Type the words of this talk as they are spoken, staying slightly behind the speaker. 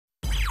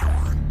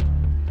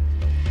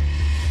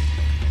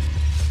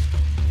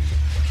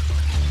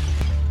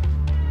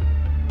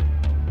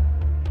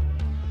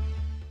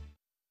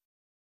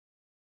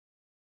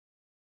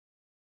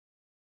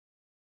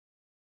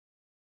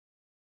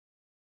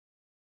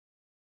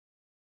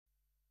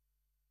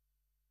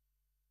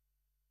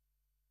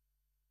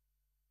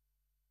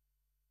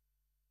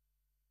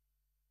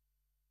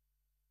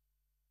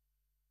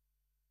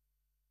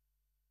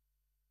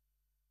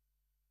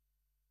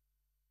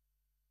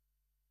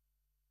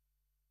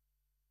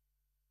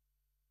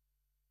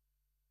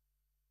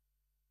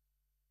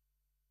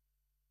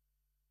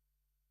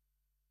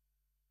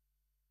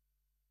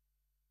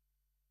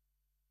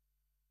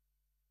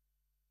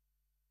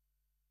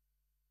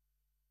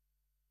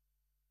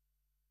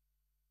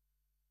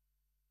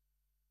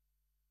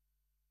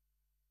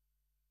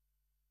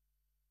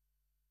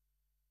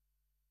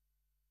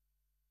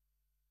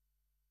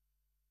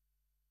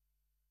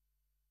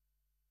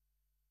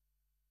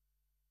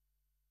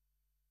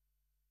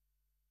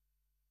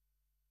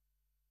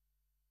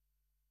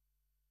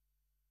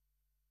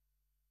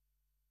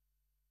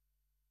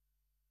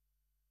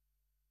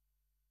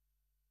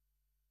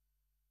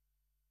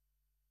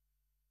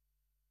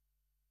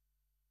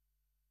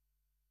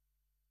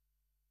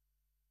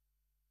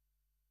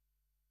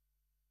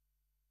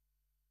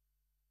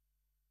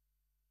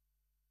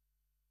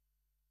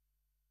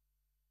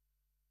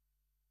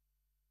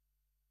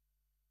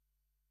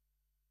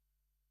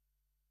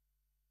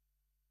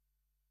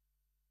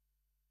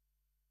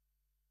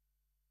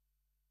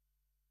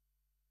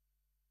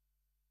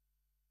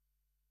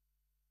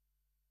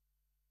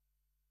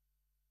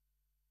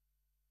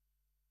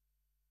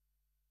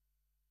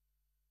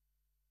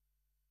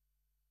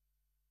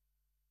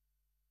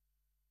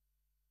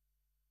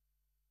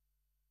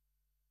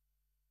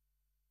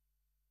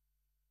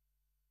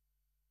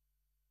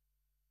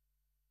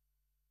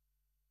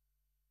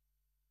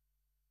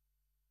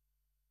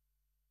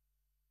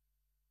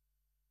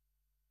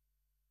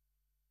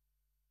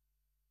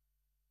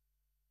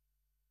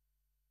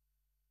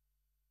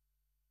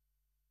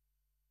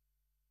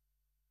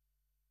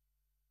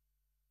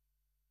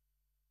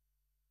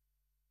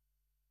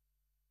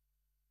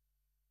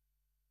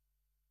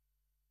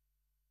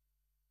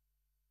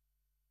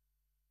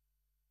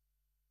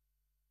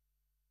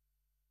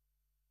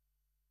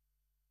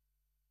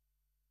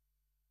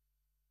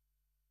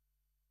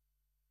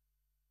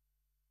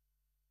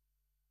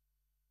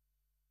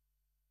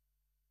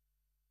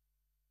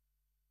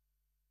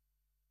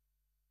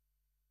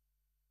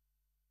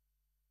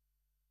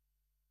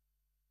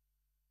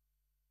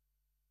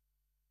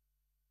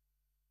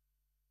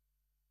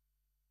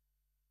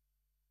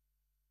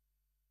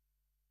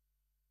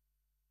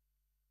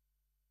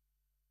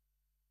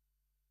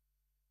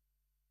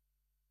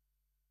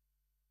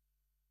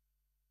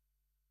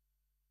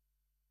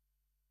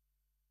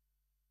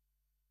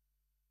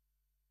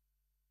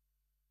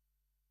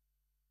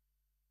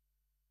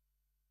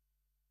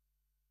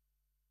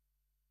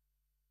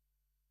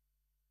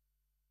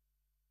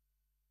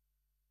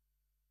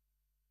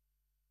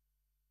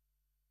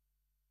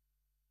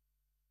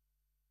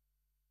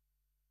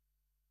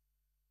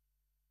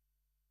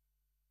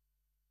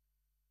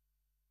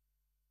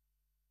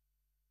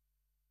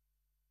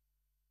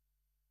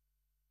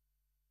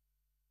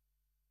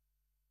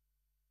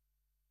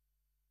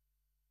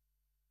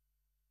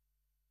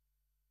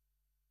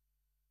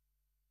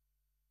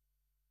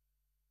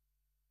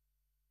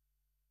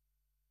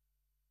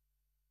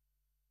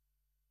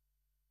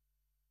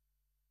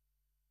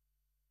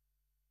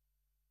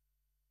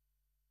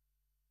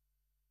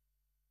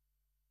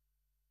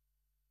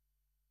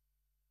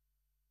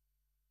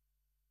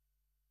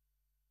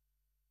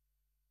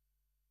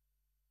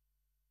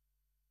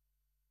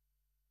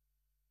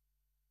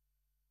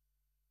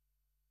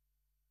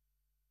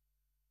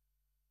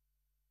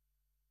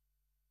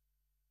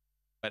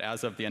But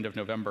as of the end of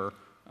November,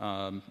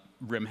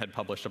 RIM had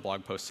published a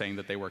blog post saying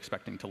that they were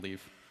expecting to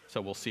leave. So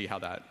we'll see how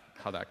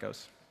that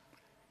goes.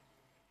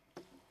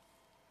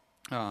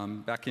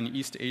 Back in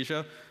East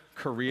Asia,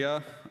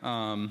 Korea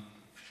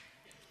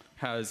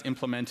has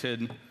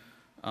implemented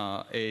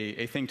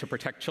a thing to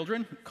protect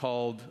children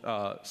called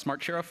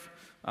Smart Sheriff.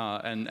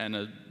 I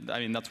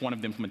mean, that's one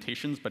of the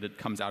implementations, but it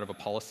comes out of a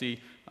policy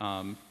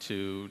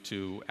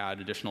to add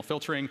additional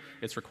filtering.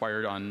 It's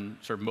required on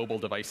sort of mobile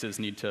devices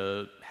need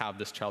to have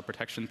this child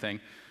protection thing.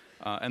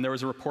 And there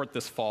was a report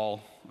this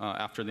fall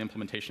after the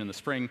implementation in the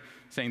spring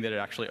saying that it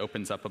actually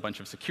opens up a bunch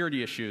of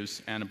security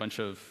issues and a bunch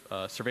of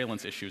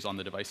surveillance issues on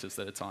the devices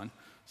that it's on.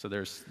 So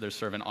there's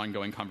sort of an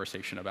ongoing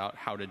conversation about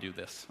how to do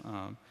this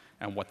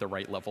and what the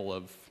right level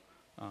of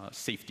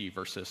safety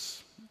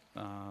versus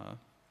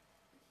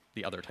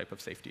the other type of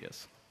safety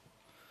is.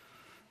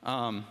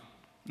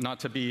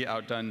 Not to be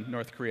outdone,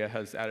 North Korea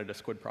has added a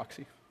squid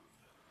proxy.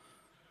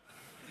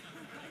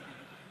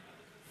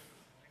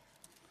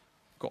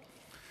 Cool.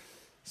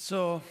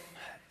 So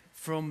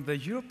from the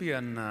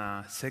European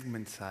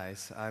segment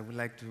size, I would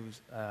like to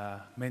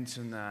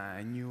mention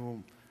a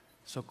new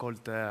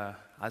so-called,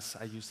 as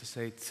I used to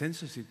say,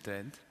 censorship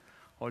trend,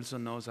 also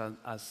known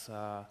as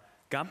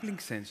gambling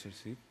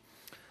censorship.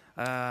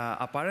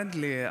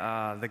 Apparently,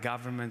 the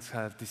governments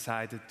have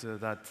decided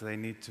that they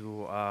need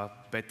to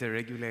better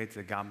regulate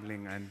the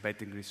gambling and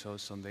betting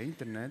resources on the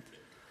internet.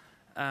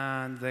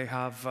 And they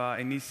have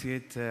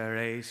initiated a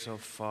race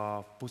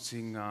of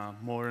pushing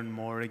more and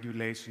more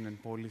regulation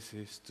and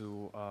policies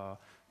to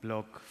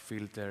block,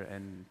 filter,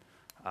 and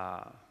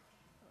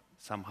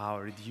somehow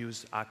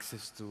reduce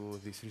access to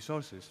these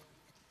resources.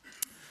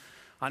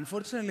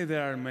 Unfortunately,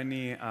 there are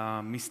many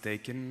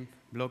mistaken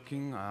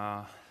blocking,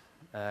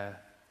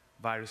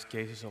 various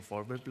cases of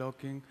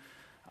over-blocking,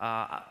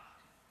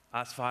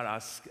 as far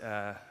as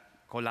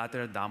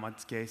collateral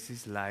damage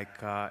cases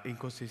like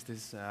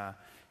inconsistent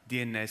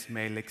DNS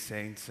mail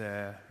exchange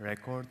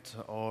record,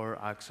 or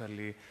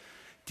actually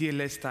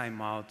TLS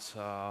timeouts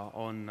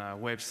on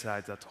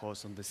websites that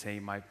host on the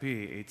same IP.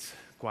 It's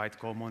quite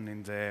common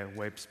in the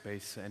web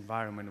space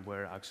environment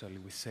where actually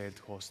with shared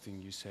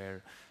hosting, you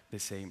share the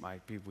same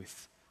IP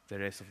with the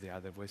rest of the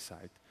other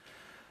website.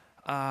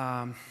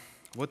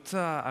 What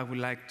I would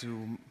like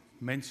to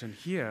mention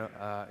here,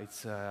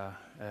 it's a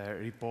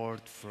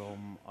report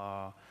from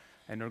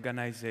an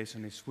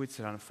organization in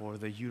Switzerland for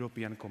the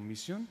European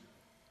Commission.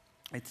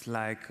 It's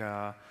like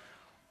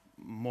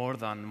more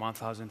than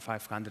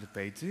 1,500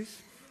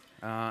 pages,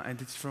 and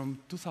it's from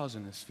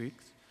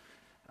 2006.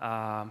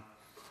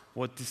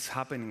 What is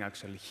happening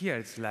actually here,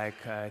 it's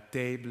like a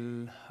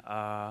table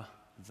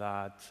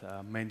that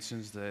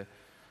mentions the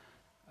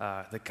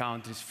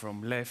countries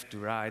from left to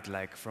right.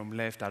 Like from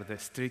left are the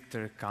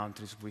stricter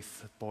countries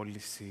with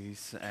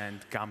policies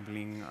and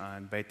gambling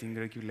and betting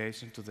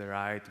regulation, to the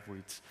right,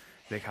 which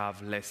they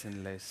have less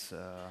and less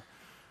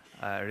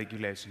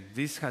regulation.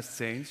 This has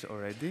changed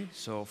already.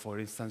 So for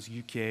instance,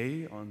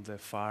 UK on the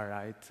far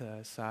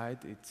right side,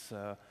 it's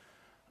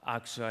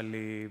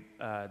actually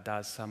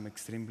does some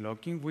extreme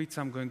blocking, which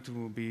I'm going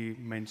to be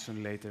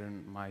mentioned later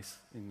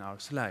in our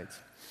slides.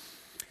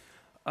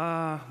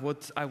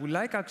 What I would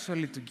like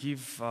actually to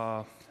give,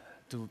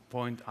 to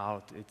point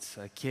out, it's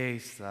a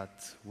case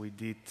that we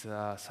did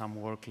some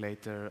work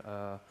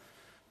later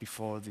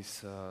before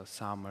this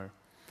summer,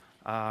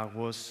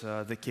 was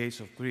the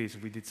case of Greece.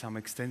 We did some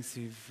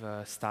extensive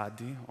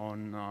study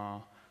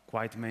on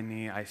quite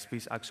many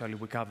ISPs. Actually,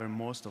 we cover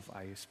most of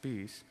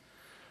ISPs.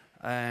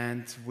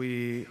 And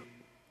we,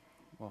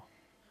 well,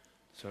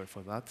 sorry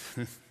for that.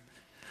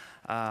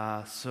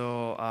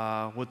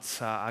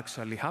 What's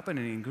actually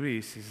happening in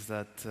Greece is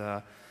that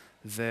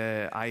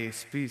the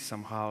ISPs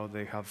somehow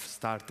they have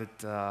started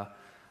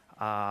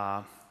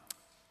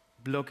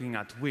blocking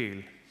at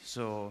will.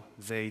 So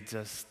they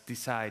just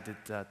decided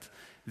that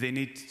they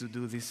need to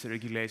do this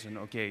regulation.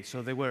 Okay,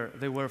 so they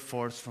were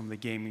forced from the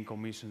Gaming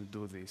Commission to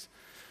do this.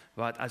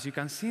 But as you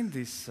can see in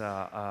this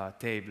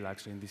table,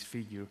 actually in this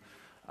figure,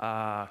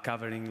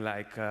 covering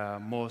like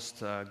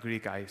most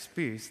Greek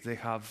ISPs, they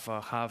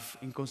have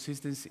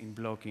inconsistency in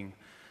blocking.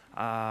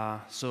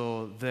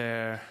 So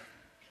the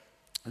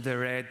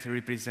red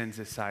represents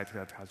the site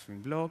that has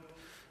been blocked.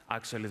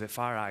 Actually, the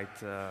far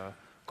right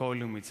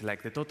column is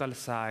like the total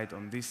site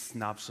on this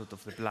snapshot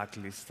of the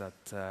blacklist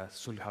that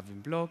should have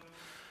been blocked.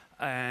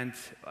 And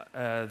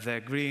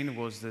the green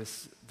was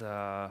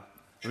the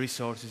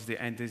resources,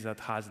 the entities that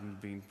hasn't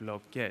been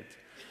blocked yet.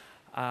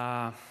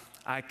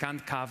 I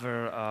can't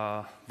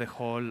cover the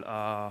whole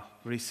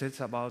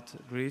research about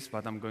Greece,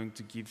 but I'm going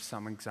to give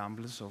some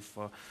examples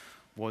of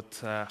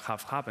what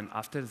have happened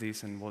after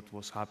this and what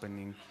was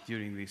happening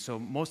during this. So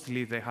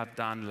mostly they have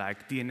done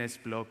like DNS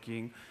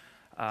blocking.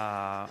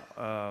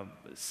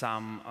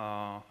 Some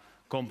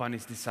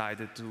companies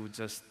decided to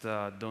just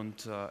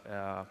don't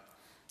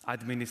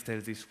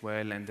administer this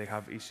well, and they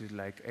have issued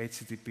like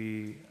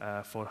HTTP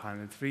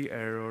 403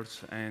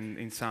 errors, and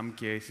in some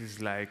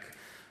cases like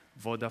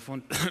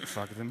Vodafone,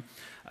 fuck them,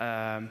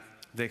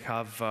 they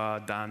have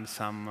done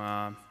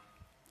some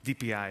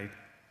DPI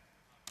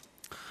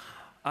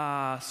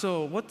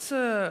So what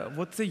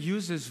the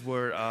users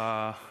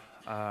were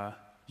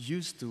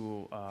used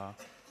to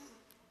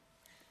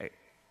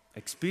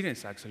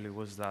experience actually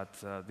was that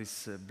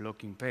this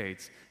blocking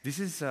page. This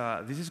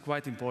is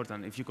quite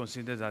important if you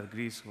consider that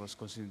Greece was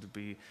considered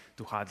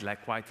to have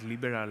like quite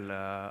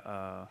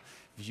liberal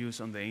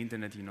views on the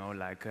internet. You know,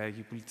 like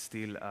you could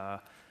still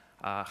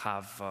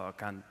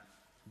can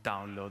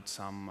download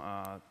some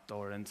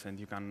torrents, and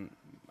you can.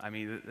 I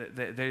mean,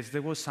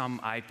 there was some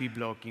IP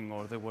blocking,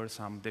 or there were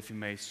some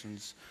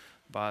defamations,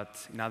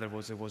 but in other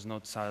words, there was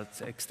not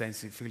such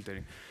extensive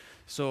filtering.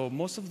 So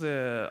most of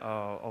the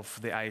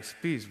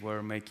ISPs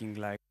were making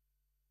like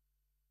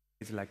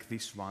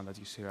this one that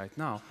you see right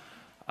now,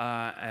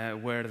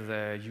 where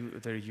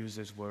their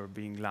users were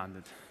being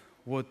landed.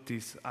 What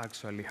is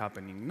actually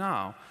happening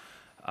now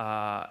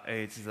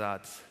is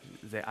that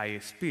the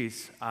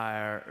ISPs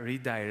are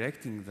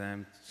redirecting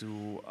them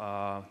to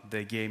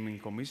the Gaming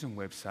Commission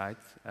website.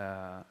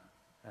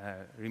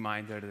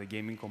 Reminder, the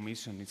Gaming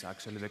Commission is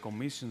actually the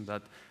commission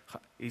that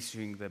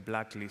issuing the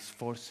blacklist,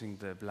 forcing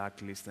the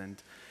blacklist,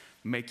 and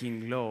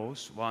making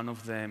laws. One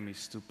of them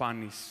is to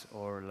punish,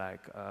 or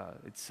like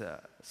it's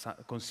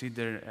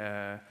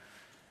consider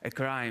a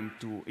crime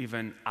to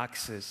even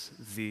access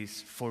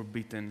these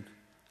forbidden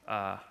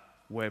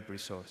web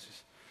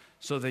resources.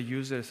 So the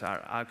users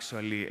are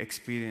actually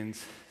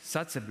experiencing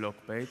such a block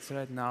page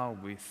right now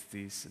with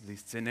this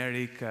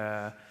generic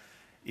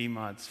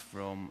image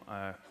from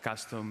a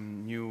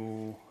custom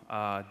new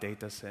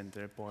data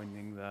center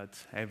pointing that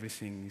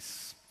everything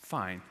is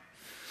fine.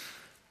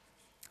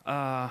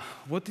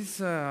 What is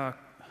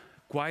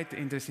quite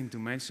interesting to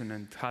mention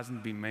and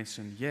hasn't been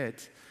mentioned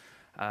yet,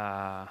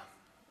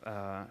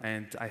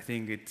 and I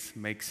think it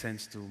makes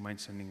sense to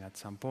mentioning at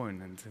some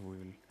point, and we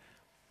will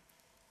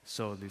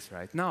show this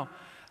right now,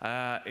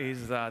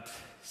 is that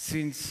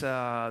since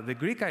the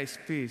Greek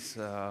ISPs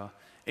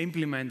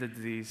implemented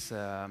this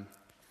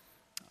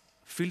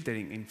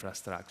filtering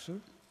infrastructure,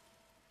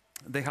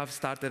 they have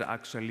started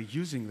actually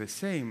using the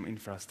same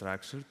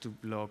infrastructure to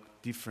block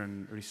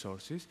different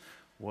resources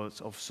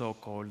of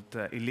so-called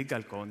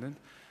illegal content.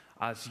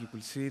 As you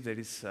can see, there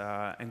is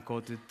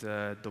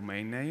encoded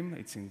domain name.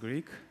 It's in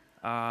Greek.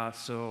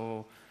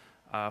 So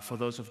for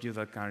those of you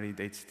that can read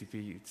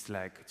HTTP,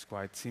 it's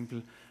quite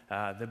simple.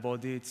 The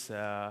body, it's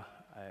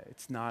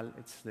null.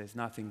 There's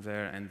nothing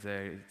there, and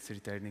it's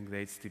returning the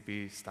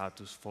HTTP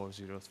status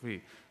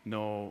 403.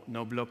 No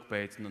block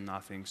page, no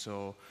nothing.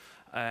 So,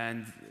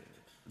 and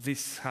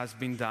this has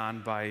been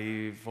done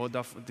by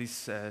Vodafone.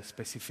 This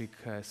specific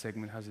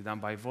segment has been done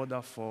by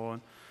Vodafone.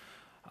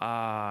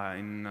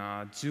 In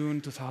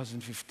June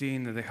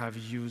 2015, they have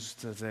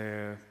used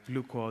the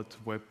Blue Code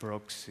web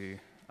proxy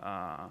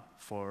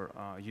for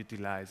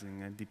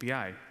utilizing a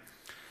DPI.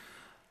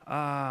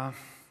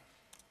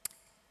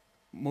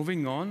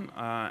 Moving on,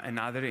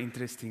 another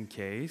interesting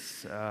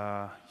case,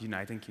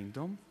 United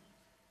Kingdom.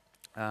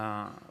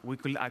 We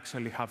could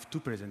actually have two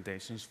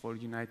presentations for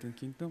United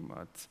Kingdom,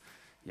 but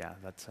yeah,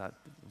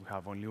 we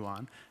have only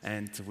one,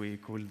 and we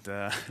could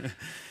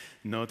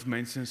not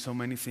mention so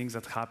many things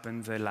that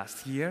happened the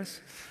last years,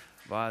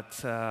 but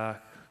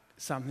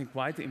something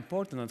quite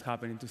important that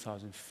happened in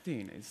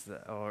 2015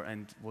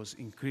 and was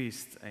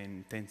increased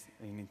in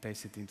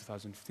intensity in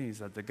 2015 is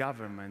that the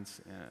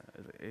government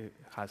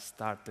has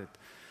started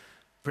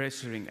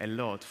pressuring a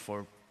lot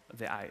for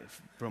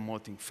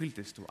promoting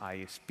filters to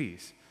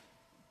ISPs.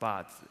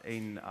 But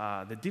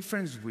the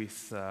difference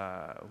with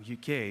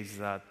UK is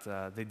that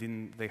they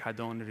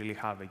don't really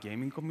have a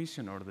gaming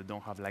commission, or they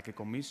don't have like a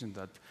commission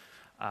that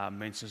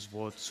mentions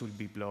what should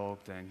be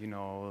blocked and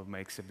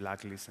makes a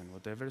blacklist and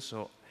whatever.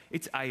 So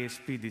it's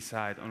ISP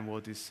decide on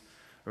what is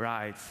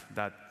right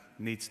that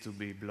needs to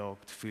be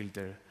blocked,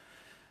 filtered,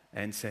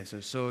 and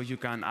censored. So you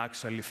can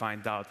actually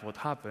find out what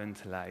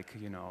happened, like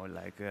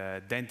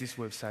dentist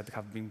websites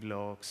have been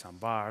blocked, some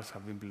bars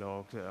have been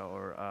blocked,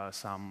 or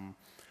some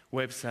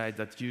website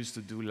that used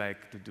to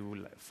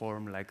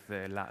form like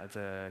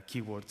the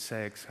keyword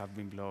sex have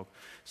been blocked.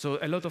 So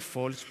a lot of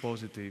false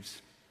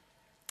positives.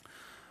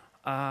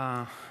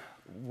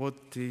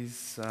 What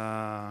is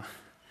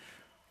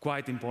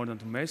quite important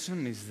to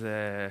mention is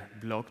the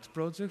Blocked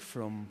project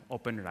from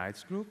Open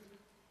Rights Group.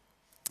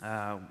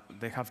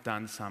 They have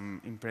done some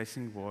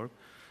impressive work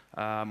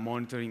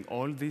monitoring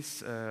all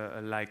this,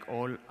 like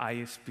all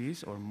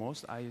ISPs or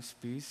most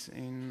ISPs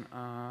in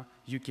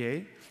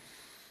UK.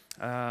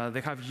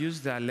 They have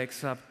used the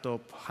Alexa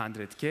Top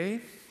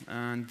 100K,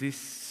 and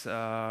these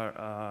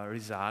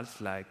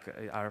results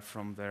are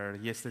from their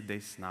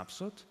yesterday's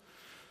snapshot.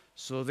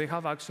 So they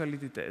have actually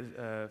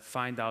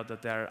find out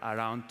that there are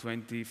around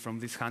 20, from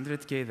this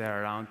 100K, there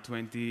are around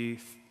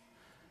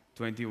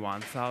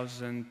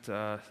 21,000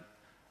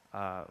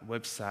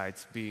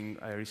 websites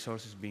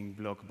resources being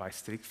blocked by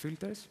strict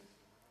filters.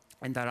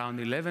 and around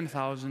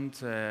 11,000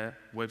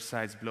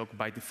 websites blocked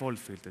by default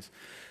filters.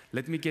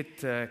 Let me get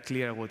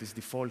clear what is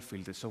default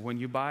filter. So when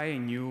you buy a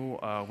new,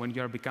 when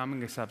you are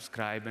becoming a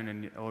subscriber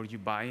or you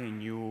buy a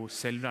new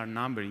cellular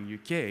number in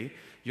UK,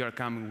 you are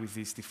coming with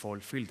this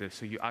default filter.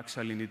 So you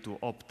actually need to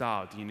opt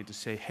out. You need to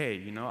say, hey,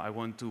 you know, I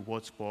want to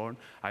watch porn.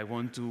 I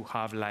want to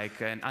have like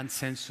an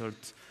uncensored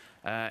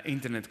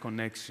internet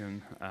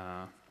connection.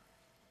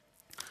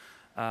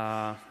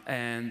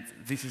 And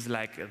this is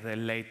like the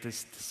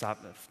latest,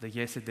 the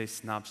yesterday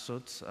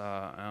snapshots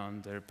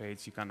on their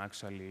page. You can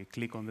actually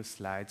click on the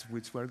slides,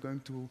 which we're going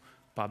to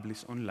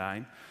publish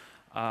online.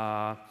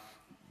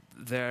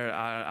 They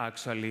are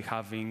actually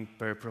having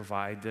per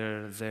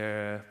provider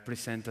their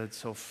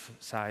percentage of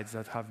sites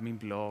that have been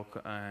blocked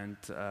and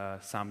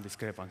some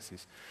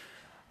discrepancies.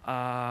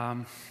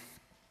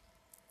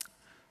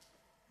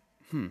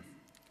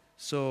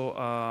 So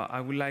I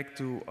would like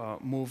to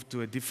move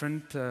to a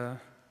different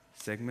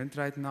segment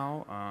right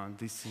now.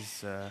 This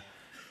is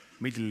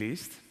Middle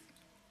East,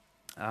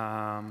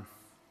 and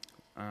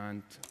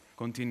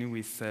continue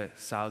with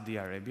Saudi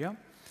Arabia.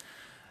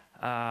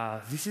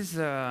 This is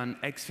an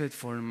excerpt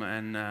from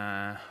an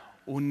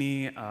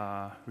UNI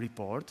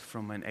report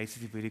from an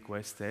HTTP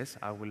request test.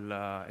 I will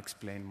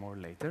explain more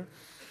later.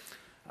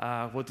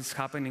 What is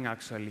happening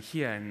actually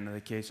here in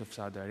the case of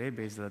Saudi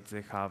Arabia is that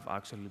they have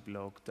actually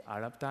blocked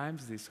Arab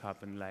Times. This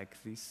happened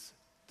like this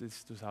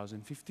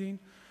 2015.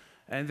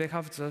 And they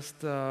have just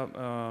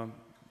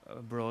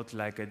brought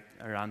like a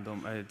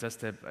random,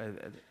 just a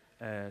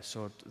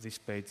sort, this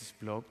page is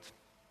blocked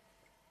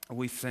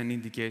with an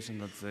indication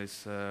that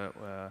this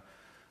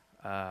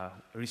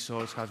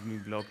resource has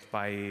been blocked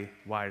by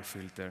wire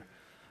filter.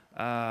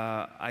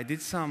 I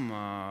did some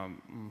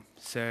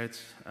search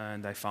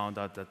and I found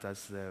out that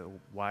as the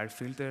wire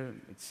filter,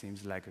 it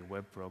seems like a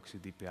web proxy,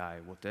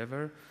 DPI,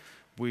 whatever,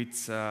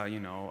 which, you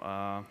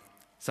know,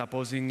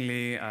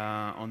 supposedly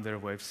on their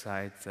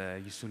website,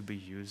 you should be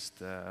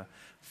used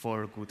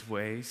for good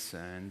ways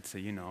and,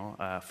 you know,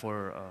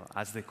 for,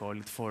 as they call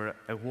it, for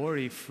a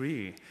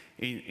worry-free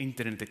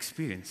internet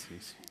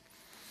experiences.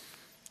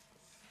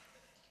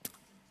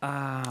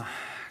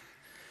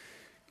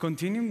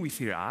 Continuing with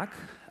Iraq,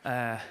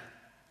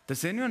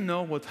 does anyone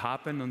know what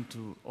happened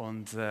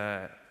on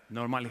the,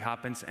 normally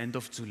happens end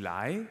of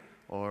July,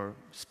 or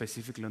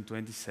specifically on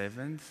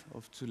 27th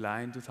of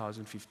July in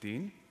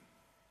 2015?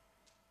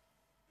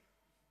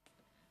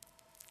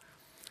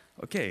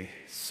 Okay,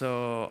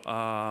 so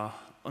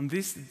on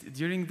this,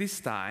 during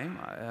this time,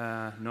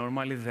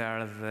 normally there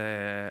are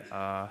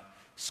the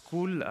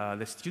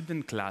the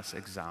student class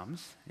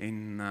exams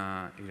in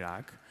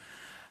Iraq,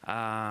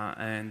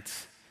 and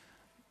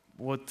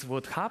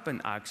what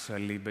happened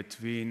actually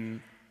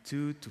between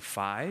 2 to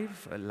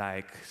 5,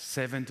 like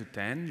 7 to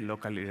 10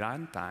 local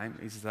Iran time,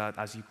 is that,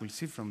 as you could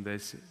see from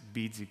this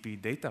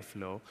BGP data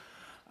flow,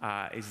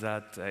 is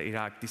that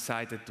Iraq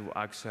decided to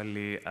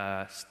actually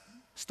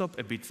stop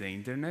a bit the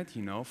internet,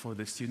 you know, for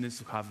the students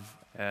to have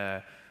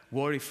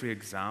worry-free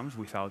exams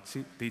without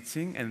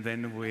teaching, and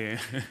then we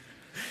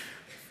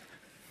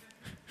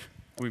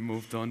we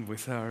moved on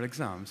with our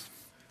exams.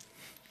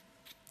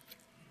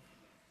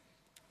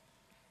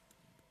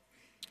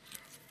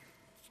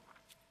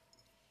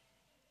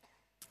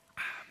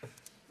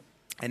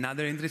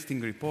 Another interesting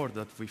report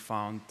that we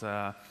found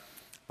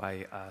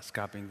by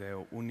scrapping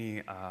the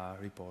UNI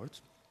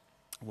report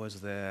was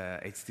the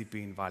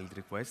HTTP invalid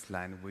request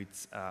line,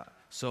 which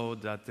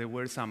showed that there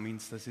were some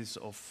instances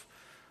of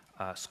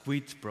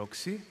Squid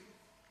proxy,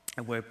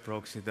 a web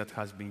proxy that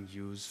has been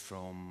used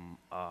from,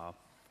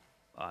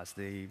 as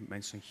they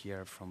mentioned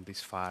here, from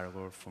this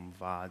firewall, from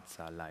VAD,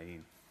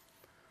 Lain.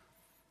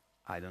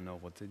 I don't know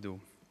what they do.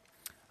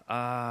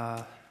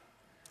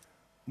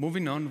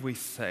 Moving on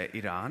with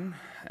Iran,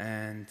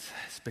 and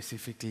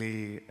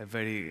specifically a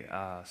very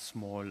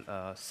small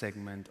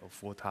segment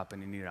of what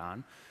happened in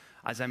Iran.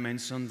 As I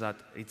mentioned, that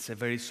it's a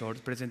very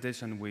short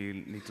presentation.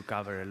 We need to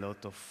cover a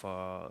lot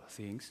of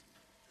things.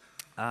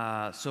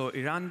 So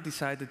Iran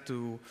decided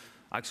to,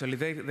 actually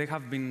they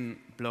have been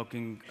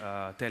blocking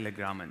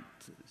Telegram and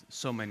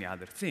so many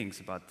other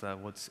things, but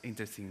what's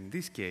interesting in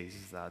this case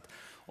is that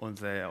on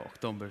the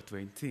October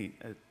 20th,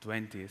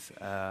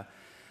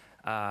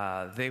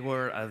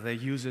 the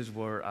users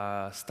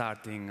were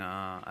starting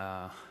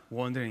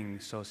wandering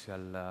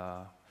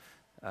social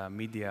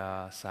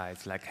media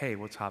sites like, hey,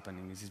 what's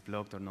happening? Is it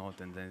blocked or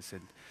not? And then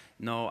said,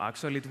 no,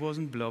 actually it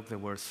wasn't blocked. There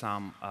were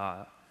some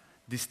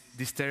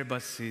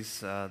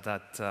disturbances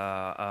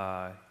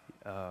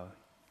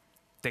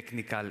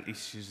technical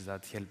issues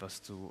that help us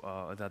to,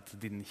 that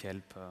didn't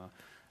help,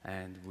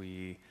 and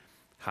we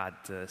had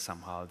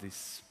somehow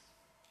this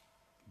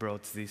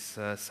brought this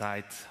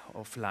site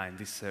offline,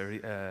 this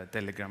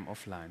Telegram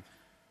offline.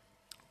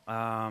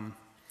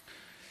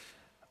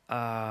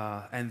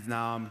 And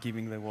now I'm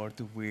giving the word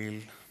to Will.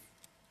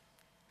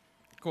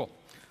 Cool.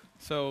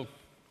 So,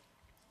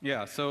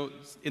 yeah, so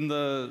in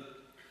the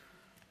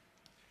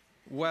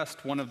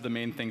West, one of the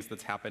main things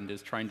that's happened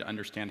is trying to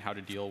understand how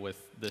to deal with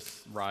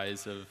this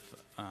rise of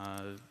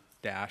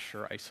Dash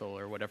or ISIL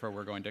or whatever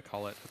we're going to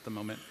call it at the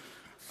moment.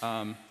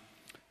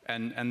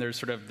 And there's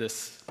sort of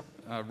this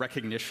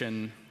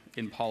recognition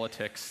in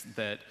politics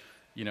that,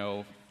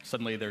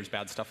 suddenly there's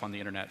bad stuff on the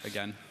internet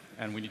again,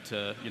 and we need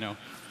to,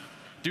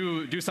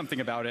 do something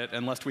about it,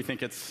 and lest we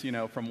think it's,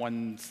 from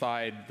one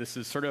side. This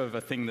is sort of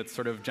a thing that's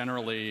sort of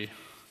generally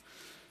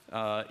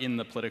in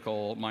the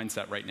political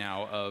mindset right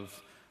now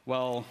of,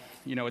 well,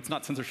 it's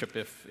not censorship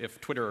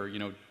if Twitter,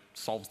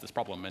 solves this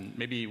problem, and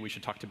maybe we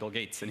should talk to Bill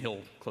Gates and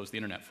he'll close the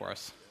internet for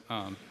us.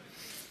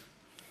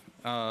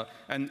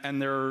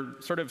 And there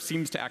sort of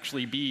seems to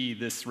actually be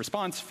this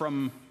response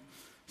from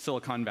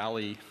Silicon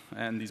Valley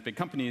and these big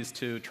companies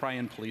to try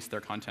and police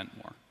their content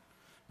more,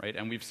 right?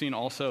 And we've seen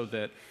also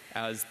that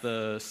as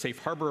the safe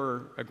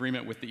harbor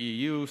agreement with the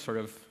EU sort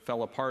of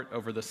fell apart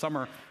over the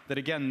summer, that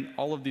again,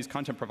 all of these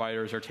content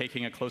providers are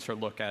taking a closer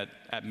look at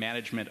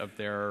management of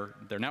their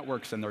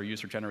networks and their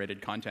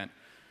user-generated content.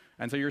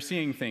 And so you're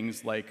seeing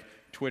things like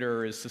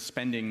Twitter is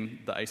suspending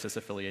the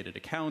ISIS-affiliated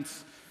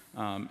accounts,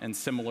 and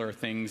similar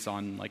things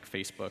on like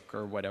Facebook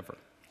or whatever,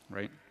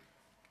 right?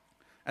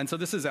 And so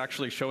this is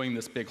actually showing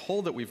this big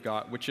hole that we've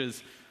got, which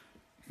is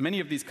many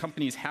of these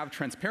companies have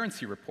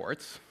transparency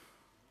reports.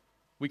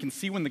 We can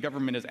see when the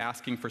government is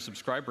asking for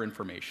subscriber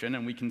information,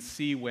 and we can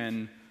see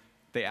when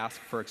they ask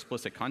for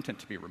explicit content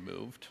to be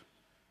removed.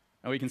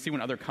 And we can see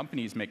when other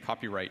companies make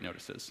copyright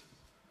notices.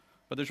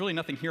 But there's really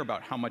nothing here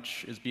about how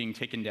much is being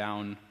taken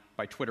down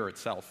by Twitter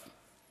itself.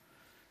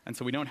 And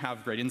so we don't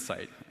have great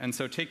insight. And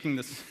so taking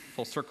this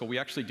full circle, we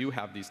actually do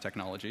have these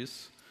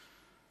technologies.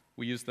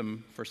 We use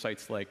them for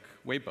sites like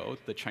Weibo,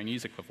 the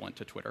Chinese equivalent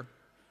to Twitter,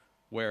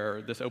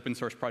 where this open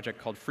source project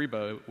called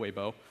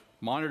Weibo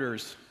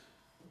monitors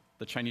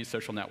the Chinese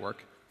social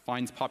network,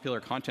 finds popular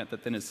content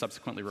that then is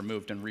subsequently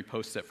removed and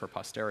reposts it for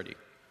posterity.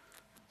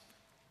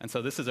 And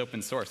so this is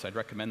open source. I'd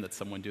recommend that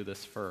someone do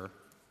this for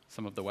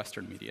some of the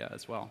Western media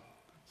as well,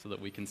 so that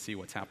we can see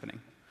what's happening.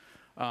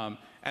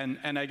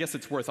 And I guess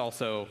it's worth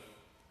also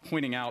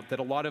pointing out that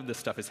a lot of this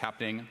stuff is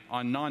happening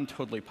on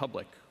non-totally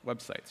public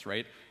websites,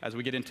 right? As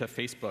we get into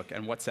Facebook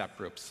and WhatsApp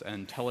groups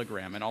and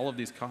Telegram and all of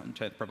these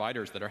content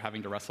providers that are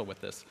having to wrestle with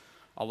this,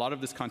 a lot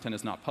of this content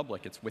is not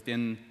public. It's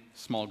within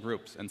small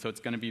groups. And so it's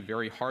going to be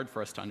very hard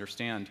for us to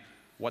understand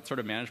what sort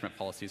of management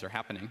policies are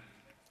happening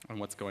and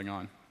what's going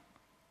on.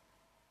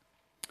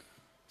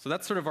 So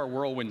that's sort of our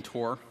whirlwind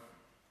tour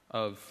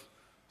of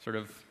sort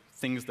of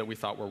things that we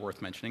thought were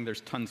worth mentioning.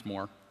 There's tons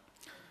more.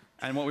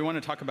 And what we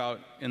want to talk about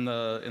in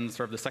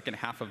sort of the second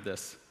half of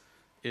this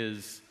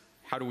is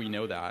how do we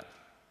know that?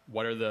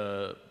 What are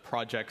the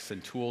projects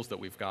and tools that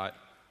we've got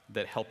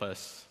that help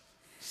us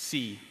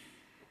see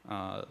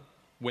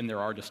when there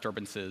are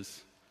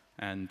disturbances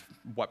and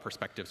what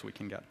perspectives we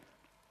can get?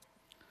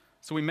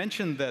 So we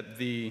mentioned that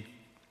the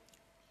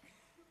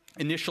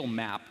initial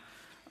map,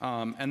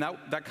 and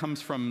that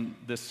comes from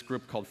this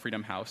group called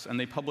Freedom House, and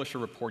they publish a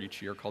report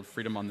each year called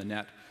Freedom on the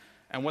Net.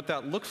 And what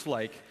that looks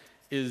like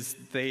is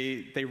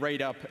they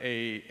write up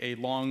a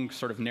long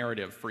sort of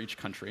narrative for each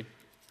country,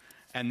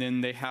 and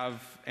then they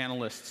have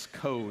analysts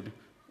code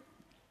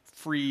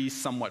free,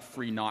 somewhat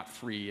free, not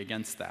free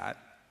against that.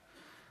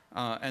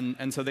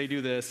 And so they do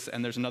this,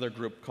 and there's another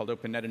group called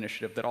Open Net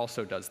Initiative that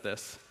also does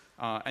this.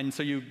 And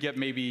so you get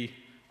maybe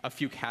a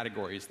few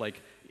categories, like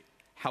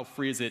how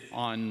free is it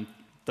on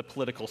the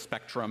political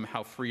spectrum,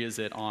 how free is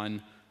it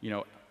on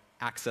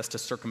access to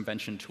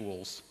circumvention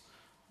tools.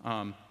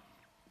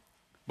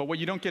 But what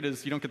you don't get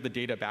is you don't get the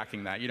data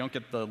backing that. You don't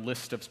get the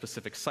list of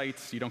specific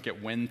sites. You don't get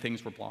when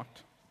things were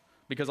blocked,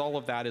 because all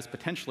of that is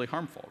potentially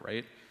harmful,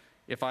 right?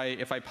 If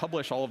I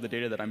publish all of the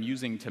data that I'm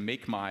using to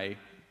make my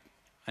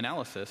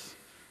analysis,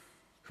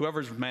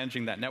 whoever's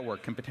managing that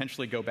network can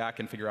potentially go back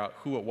and figure out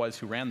who it was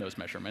who ran those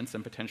measurements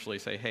and potentially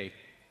say, hey,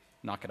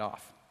 knock it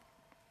off.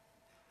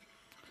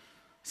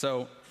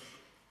 So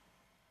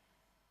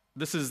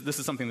this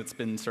is something that's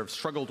been sort of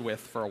struggled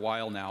with for a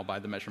while now by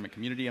the measurement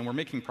community, and we're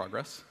making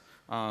progress.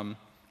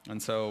 And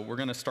so we're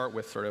going to start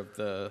with sort of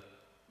the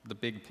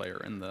big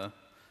player in the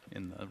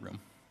room.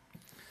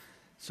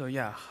 So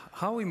yeah,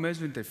 how we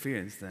measure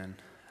interference then?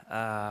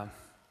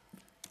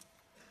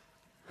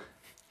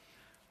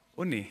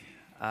 Uni.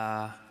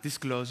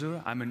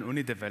 Disclosure, I'm an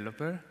Uni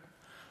developer,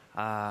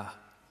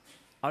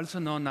 also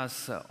known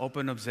as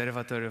Open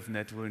Observatory of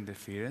Network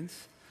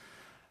Interference.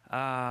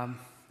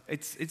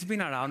 It's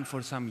been around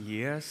for some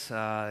years.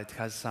 It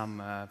has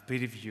some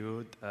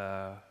peer-reviewed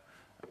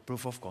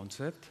proof of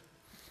concept.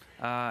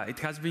 It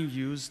has been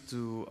used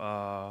to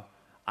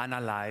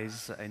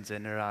analyze, in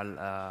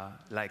general,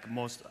 like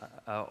most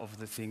of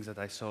the things that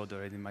I showed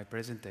already in my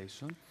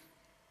presentation.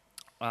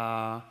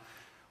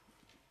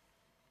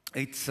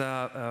 It's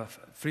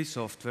free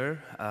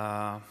software.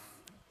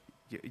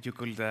 You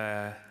could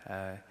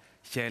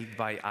help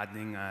by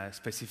adding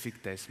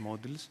specific test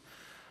models.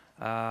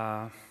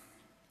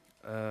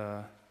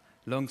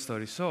 Long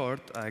story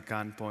short, I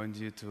can point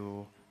you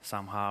to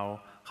somehow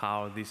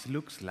how this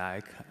looks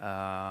like.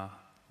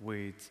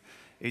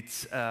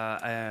 It's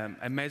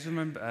a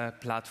measurement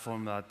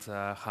platform that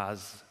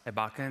has a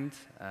backend,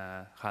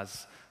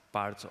 has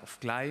parts of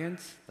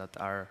clients that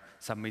are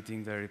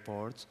submitting the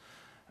reports.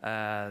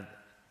 A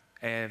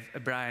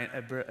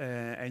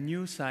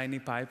new Shiny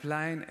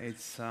pipeline,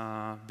 it's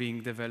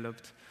being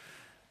developed.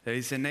 There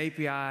is an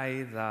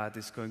API that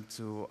is going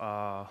to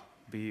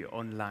be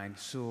online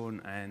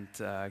soon and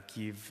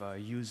give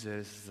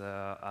users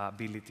the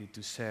ability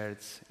to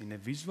search in a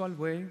visual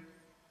way,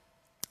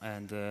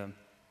 and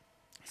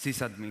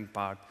sysadmin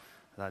part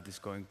that is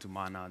going to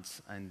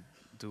manage and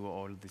do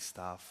all this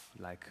stuff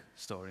like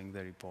storing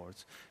the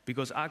reports.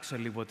 Because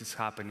actually what is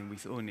happening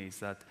with Uni is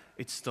that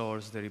it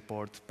stores the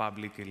report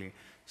publicly,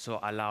 so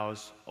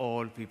allows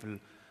all people,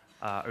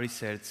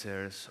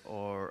 researchers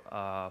or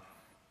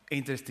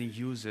interesting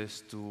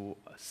users to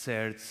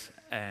search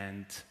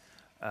and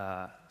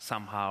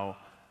somehow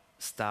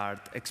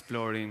start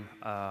exploring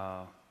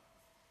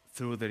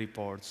through the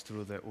reports,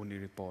 through the Uni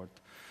report.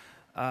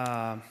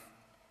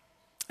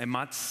 A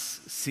much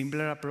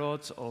simpler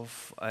approach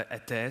of a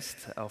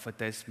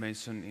test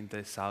mentioned in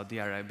the Saudi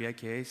Arabia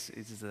case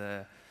is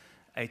the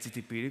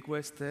HTTP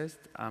request test.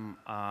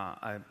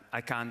 I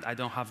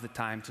don't have the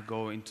time to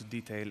go into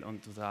detail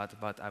onto that,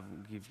 but I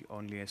will give you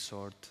only a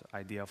short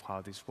idea of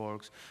how this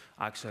works.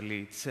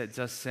 Actually, it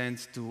just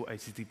sends to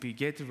HTTP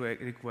GET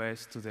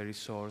request to the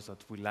resource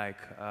that we like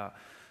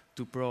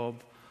to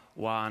probe.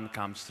 One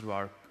comes through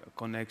our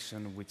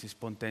connection, which is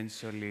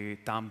potentially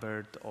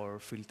tampered or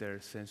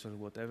filtered, censored,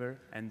 whatever,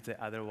 and the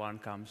other one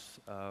comes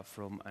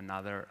from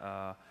another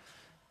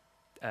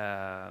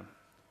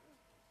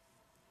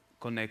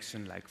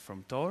connection, like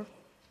from Tor.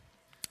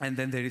 And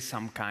then there is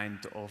some kind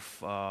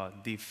of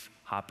diff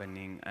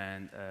happening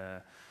and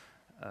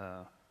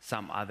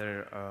some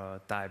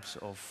other types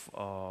of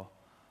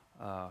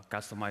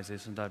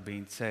customization that are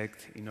being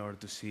checked in order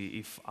to see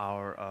if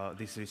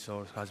this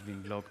resource has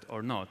been blocked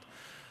or not.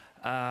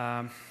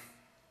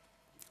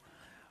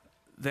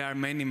 There are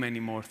many, many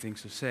more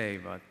things to say,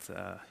 but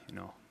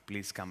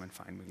please come and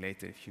find me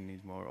later if you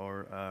need more,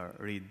 or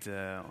read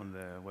on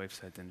the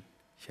website and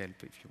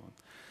help if you want.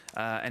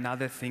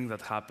 Another thing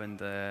that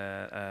happened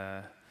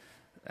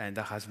and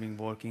that has been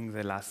working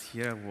the last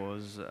year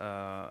was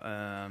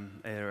a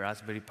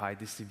Raspberry Pi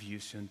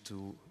distribution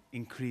to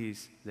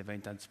increase the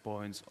vantage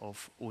points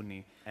of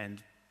Uni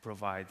and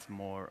provide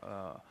more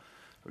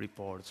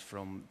reports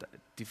from the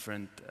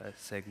different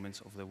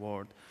segments of the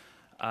world.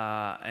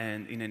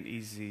 And in an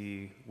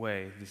easy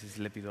way. This is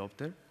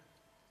Lepidopter.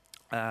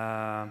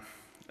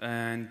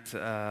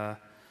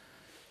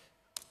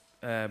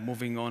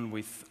 Moving on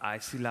with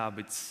ICLab,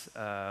 it's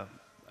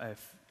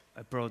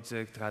a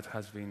project that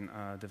has been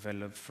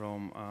developed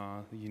from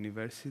the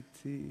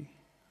University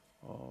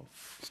of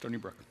Stony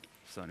Brook.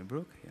 Stony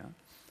Brook, yeah.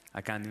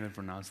 I can't even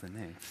pronounce the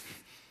name.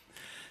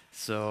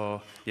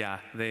 So, yeah,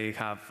 they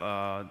have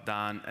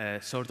done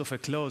a sort of a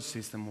closed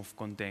system of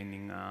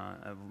containing,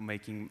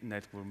 making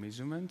network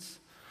measurements.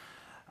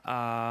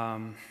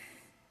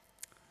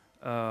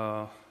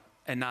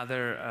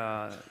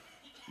 Another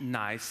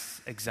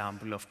nice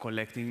example of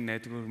collecting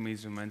network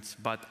measurements,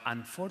 but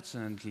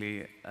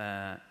unfortunately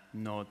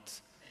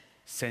not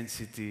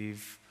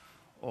sensitive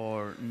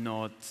or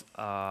not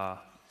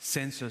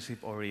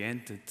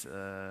censorship-oriented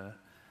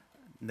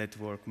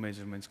network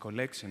measurements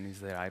collection is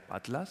the RIPE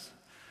Atlas.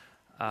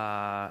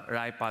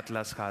 RIPE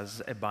Atlas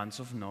has a bunch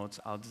of nodes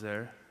out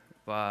there,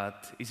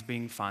 but it's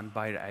being funded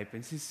by RIPE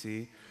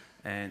NCC,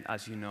 and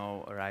as you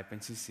know, RIPE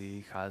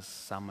NCC has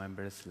some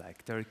members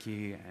like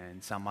Turkey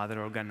and some other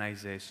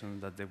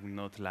organizations that they would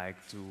not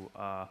like to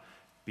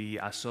be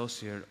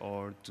associated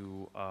or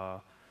to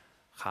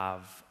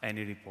have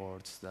any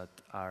reports that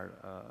are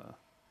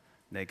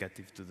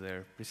negative to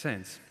their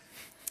presence.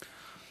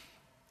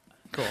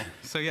 Cool.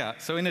 So yeah,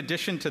 so in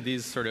addition to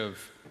these sort of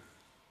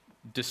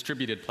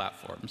distributed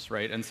platforms,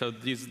 right? And so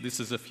this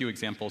is a few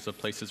examples of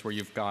places where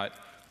you've got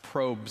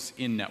probes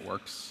in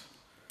networks.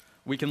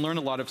 We can learn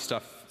a lot of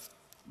stuff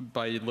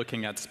by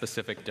looking at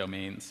specific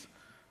domains.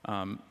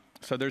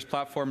 So there's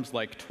platforms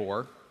like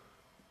Tor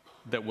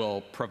that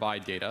will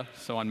provide data.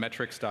 So on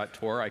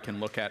metrics.tor, I can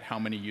look at how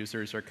many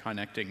users are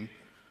connecting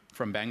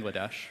from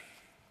Bangladesh.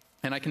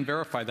 And I can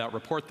verify that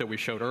report that we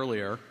showed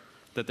earlier,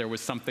 that there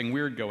was something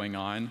weird going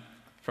on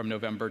from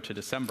November to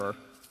December,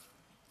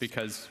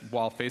 because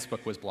while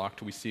Facebook was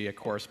blocked, we see a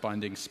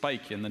corresponding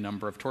spike in the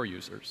number of Tor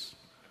users,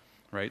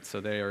 right? So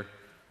they are,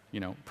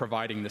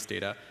 providing this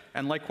data.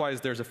 And likewise,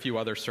 there's a few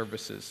other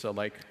services. So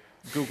like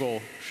Google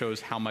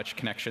shows how much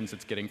connections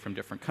it's getting from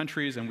different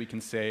countries, and we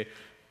can say,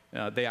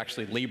 they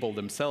actually label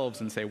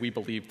themselves and say, we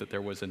believe that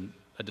there was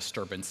a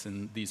disturbance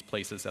in these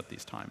places at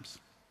these times,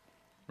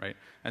 right?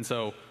 And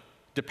so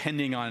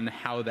depending on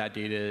how that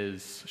data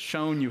is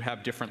shown, you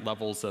have different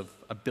levels of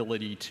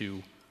ability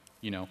to,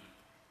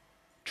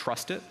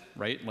 trust it,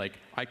 right? Like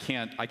I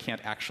can't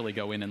actually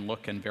go in and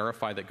look and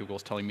verify that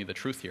Google's telling me the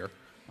truth here.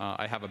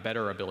 I have a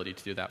better ability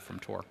to do that from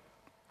Tor.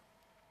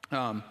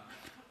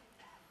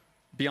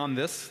 Beyond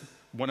this,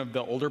 one of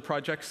the older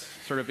projects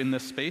sort of in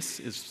this space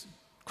is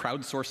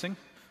crowdsourcing.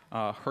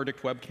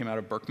 Herdict Web came out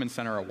of Berkman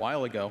Center a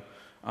while ago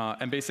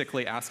and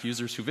basically asked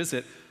users who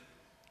visit,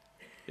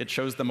 it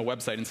shows them a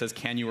website and says,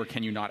 can you or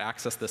can you not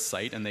access this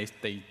site? And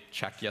they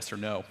check yes or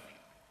no.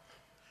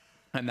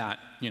 And that,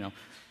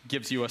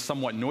 gives you a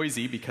somewhat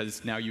noisy,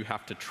 because now you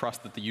have to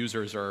trust that the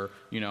users are,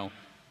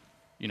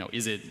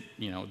 is it,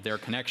 their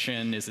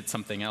connection? Is it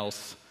something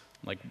else?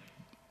 Like,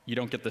 you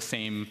don't get the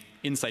same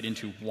insight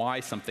into why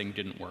something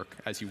didn't work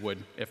as you would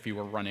if you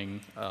were running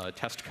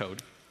test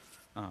code.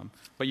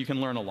 But you can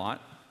learn a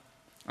lot.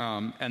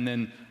 And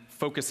then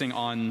focusing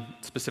on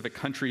specific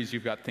countries,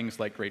 you've got things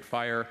like Great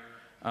Fire,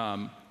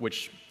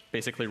 which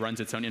basically runs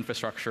its own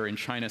infrastructure in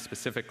China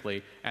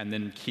specifically, and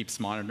then keeps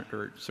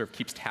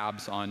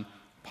tabs on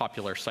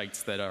popular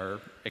sites that are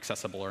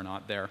accessible or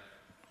not there.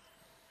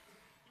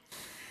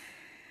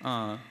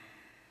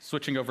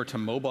 Switching over to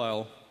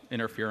mobile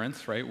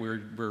interference, right?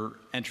 We're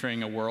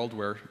entering a world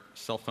where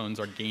cell phones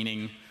are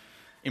gaining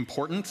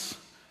importance,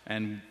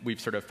 and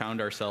we've sort of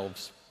found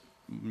ourselves,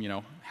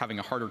 having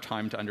a harder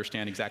time to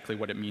understand exactly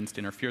what it means to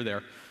interfere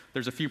there.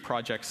 There's a few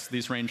projects.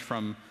 These range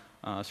from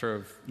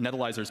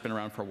Nettalyzer's been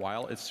around for a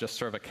while. It's just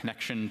sort of a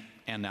connection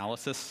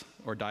analysis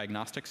or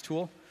diagnostics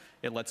tool.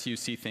 It lets you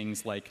see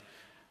things like,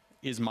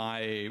 is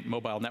my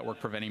mobile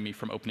network preventing me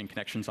from opening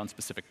connections on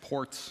specific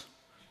ports?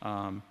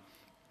 And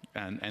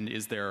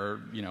is there,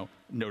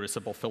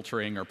 noticeable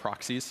filtering or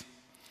proxies?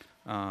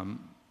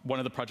 One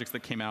of the projects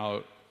that came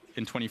out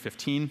in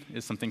 2015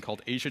 is something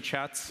called Asia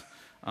Chats,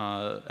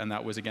 and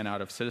that was, again,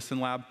 out of Citizen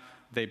Lab.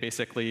 They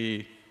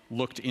basically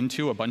looked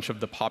into a bunch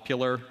of the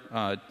popular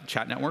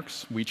chat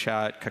networks,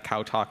 WeChat,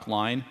 KakaoTalk,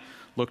 Line,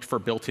 looked for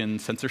built-in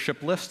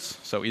censorship lists.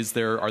 So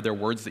are there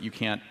words that you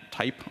can't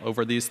type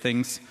over these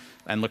things?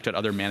 And looked at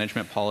other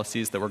management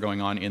policies that were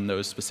going on in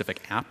those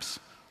specific apps.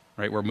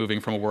 Right? We're moving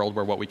from a world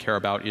where what we care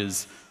about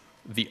is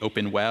the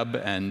open web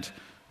and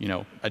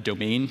a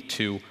domain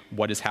to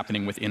what is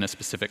happening within a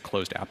specific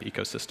closed app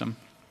ecosystem.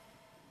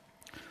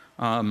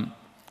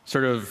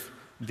 Sort of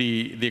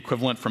the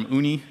equivalent from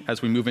Uni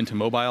as we move into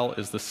mobile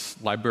is this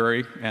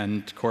library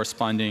and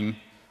corresponding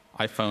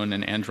iPhone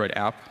and Android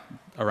app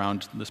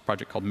around this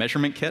project called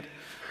Measurement Kit,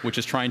 which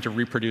is trying to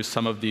reproduce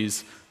some of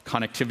these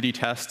connectivity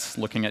tests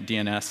looking at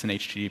DNS and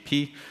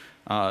HTTP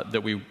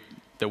that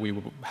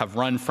we have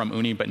run from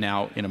Uni, but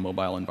now in a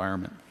mobile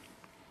environment.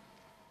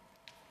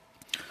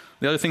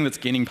 The other thing that's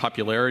gaining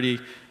popularity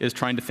is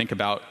trying to think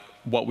about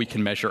what we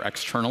can measure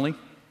externally.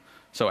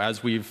 So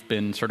as we've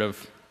been sort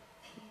of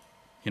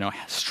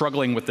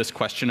struggling with this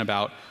question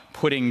about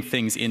putting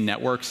things in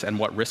networks and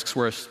what risks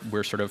we're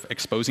sort of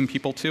exposing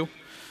people to,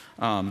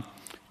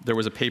 there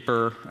was a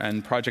paper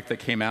and project that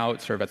came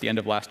out sort of at the end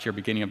of last year,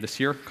 beginning of this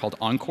year, called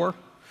Encore,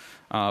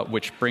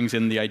 which brings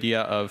in the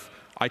idea of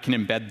I can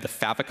embed the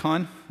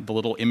favicon, the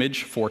little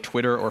image for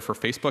Twitter or for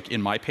Facebook,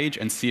 in my page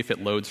and see if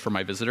it loads for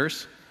my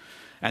visitors.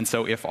 And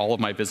so if all of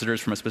my visitors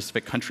from a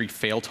specific country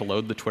fail to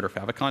load the Twitter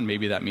favicon,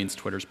 maybe that means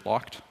Twitter's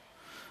blocked.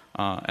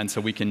 And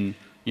so we can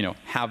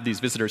have these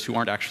visitors who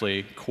aren't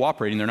actually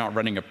cooperating. They're not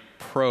running a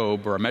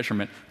probe or a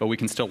measurement, but we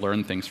can still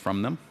learn things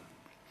from them.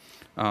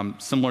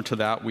 Similar to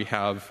that, we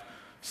have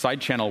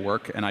side channel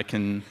work, and I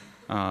can,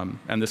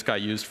 and this got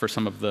used for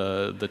some of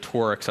the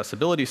Tor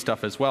accessibility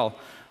stuff as well,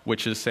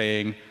 which is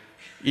saying,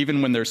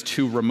 even when there's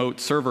two remote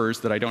servers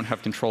that I don't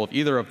have control of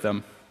either of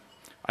them,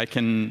 I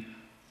can,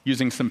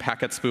 using some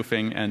packet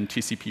spoofing and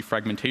TCP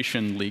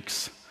fragmentation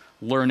leaks,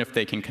 learn if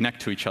they can connect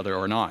to each other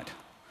or not.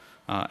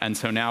 And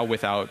so now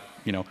without,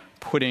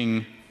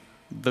 putting,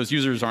 those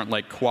users aren't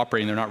like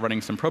cooperating, they're not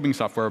running some probing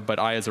software, but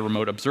I as a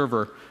remote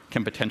observer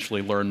can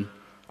potentially learn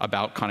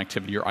about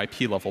connectivity or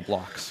IP level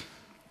blocks.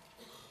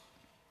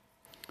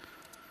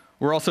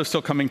 We're also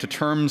still coming to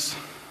terms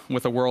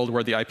with a world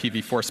where the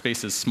IPv4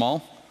 space is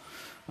small.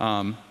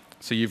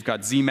 So you've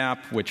got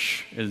ZMAP,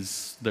 which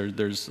is,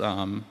 there's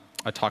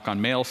a talk on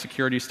mail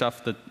security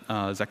stuff that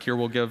Zakir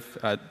will give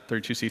at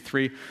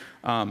 32C3.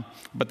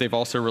 But they've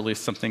also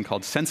released something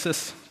called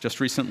Census just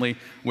recently,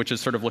 which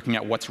is sort of looking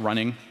at what's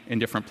running in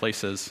different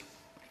places.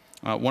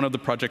 One of the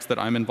projects that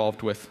I'm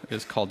involved with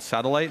is called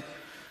Satellite,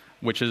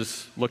 which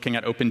is looking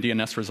at open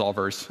DNS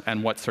resolvers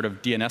and what sort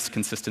of DNS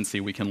consistency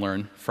we can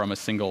learn from a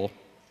single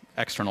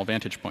external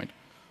vantage point.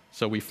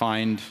 So we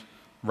find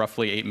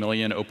roughly 8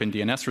 million open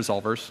DNS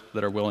resolvers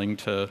that are willing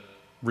to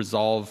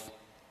resolve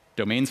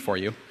domains for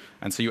you.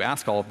 And so you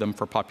ask all of them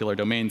for popular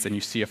domains, and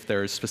you see if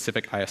there's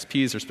specific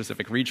ISPs or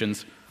specific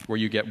regions where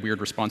you get weird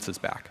responses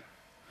back.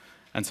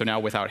 And so now,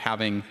 without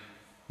having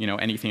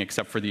anything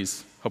except for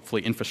these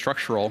hopefully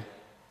infrastructural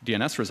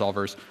DNS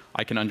resolvers,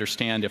 I can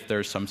understand if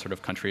there's some sort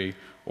of country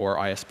or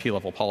ISP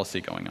level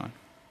policy going on.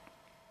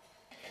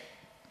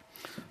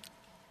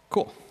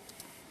 Cool.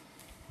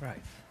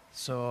 Right.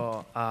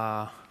 So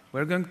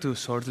we're going to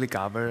shortly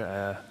cover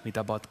a bit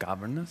about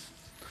governance.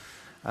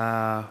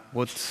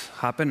 What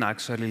happened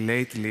actually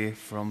lately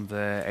from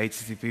the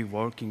HTTP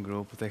working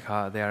group, they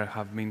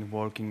have been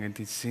working, and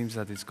it seems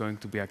that it's going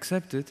to be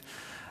accepted,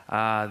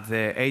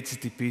 the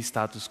HTTP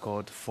status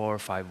code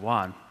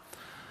 451.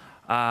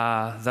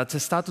 That's a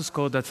status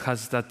code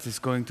that is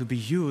going to be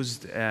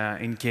used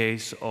in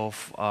case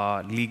of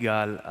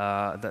legal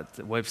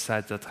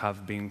websites that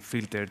have been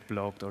filtered,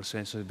 blocked, or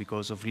censored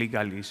because of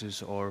legal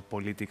issues or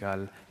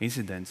political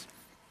incidents.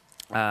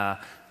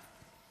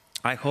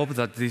 I hope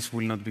that this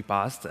will not be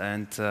passed,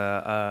 and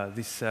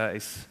this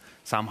is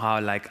somehow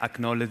like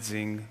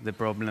acknowledging the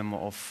problem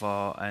of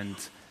and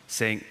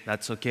saying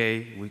that's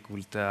okay, we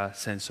could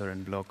censor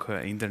and block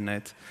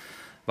internet,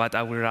 but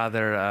I would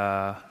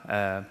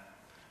rather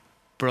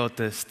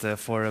protest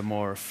for a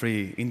more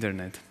free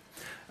internet.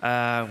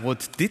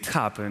 What did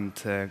happen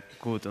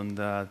good on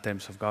the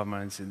terms of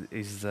governance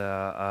is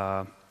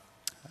the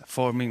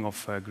forming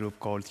of a group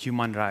called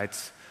Human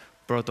Rights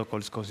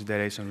Protocols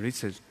Consideration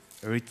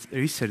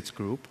Research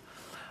Group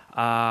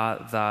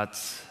that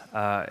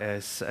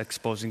is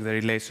exposing the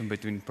relation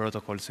between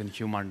protocols and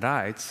human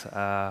rights,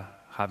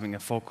 having a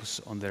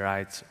focus on the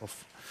rights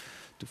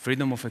to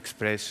freedom of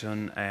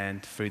expression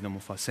and freedom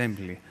of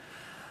assembly.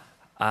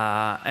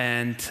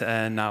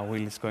 Now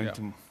Will is going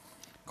to...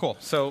 Cool.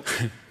 So,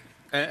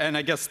 and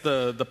I guess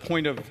the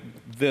point of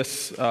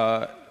this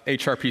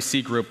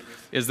HRPC group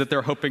is that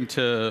they're hoping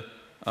to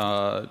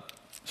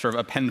sort of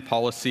append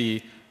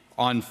policy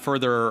on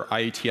further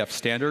IETF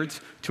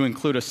standards to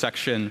include a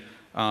section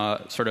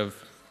sort of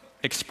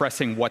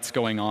expressing what's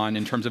going on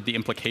in terms of the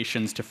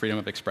implications to freedom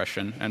of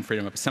expression and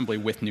freedom of assembly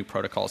with new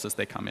protocols as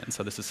they come in.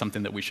 So this is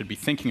something that we should be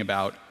thinking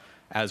about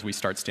as we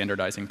start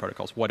standardizing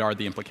protocols. What are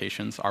the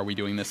implications? Are we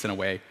doing this in a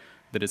way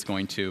that is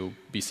going to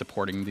be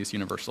supporting these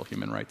universal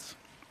human rights?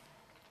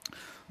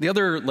 The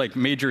other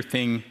major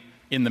thing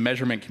in the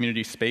measurement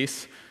community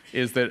space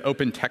is that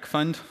Open Tech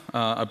Fund,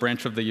 a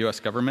branch of the US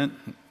government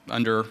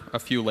under a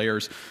few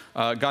layers,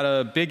 got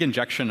a big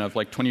injection of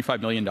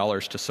 $25 million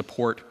to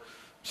support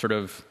sort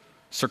of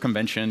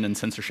circumvention and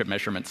censorship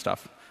measurement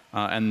stuff.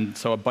 And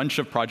so a bunch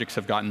of projects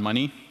have gotten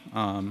money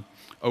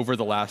over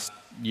the last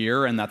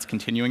year, and that's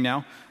continuing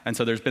now. And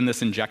so there's been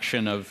this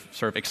injection of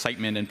sort of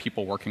excitement and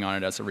people working on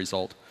it as a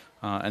result.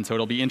 And so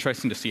it'll be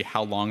interesting to see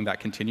how long that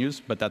continues,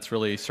 but that's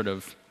really sort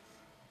of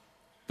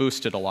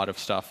boosted a lot of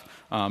stuff.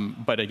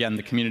 But again,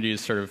 the community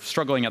is sort of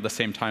struggling at the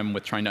same time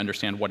with trying to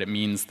understand what it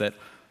means that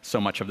so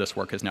much of this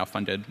work is now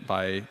funded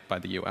by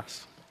the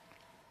US.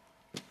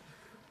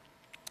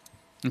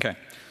 Okay.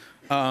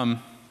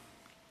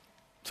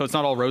 So it's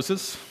not all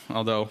roses,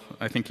 although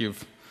I think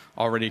you've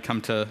already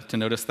come to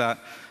notice that.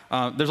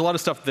 There's a lot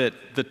of stuff that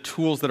the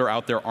tools that are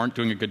out there aren't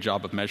doing a good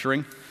job of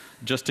measuring.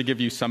 Just to give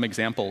you some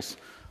examples,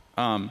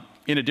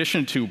 in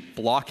addition to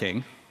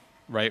blocking,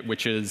 right,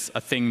 which is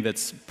a thing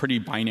that's pretty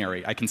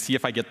binary, I can see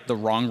if I get the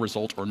wrong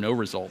result or no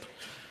result.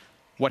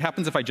 What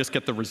happens if I just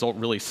get the result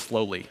really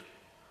slowly?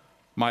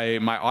 My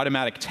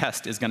automatic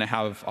test is going to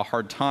have a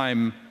hard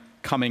time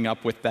coming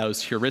up with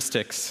those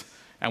heuristics,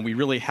 and we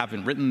really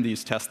haven't written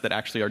these tests that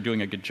actually are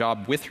doing a good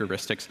job with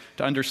heuristics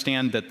to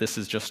understand that this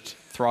is just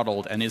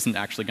throttled and isn't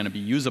actually going to be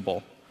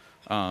usable,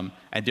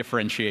 and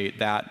differentiate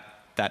that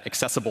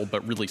accessible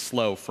but really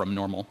slow from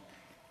normal.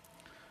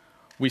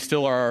 We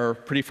still are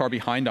pretty far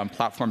behind on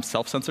platform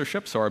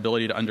self-censorship, so our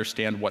ability to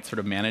understand what sort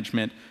of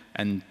management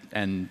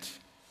and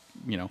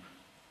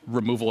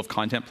removal of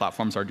content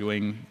platforms are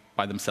doing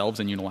by themselves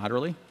and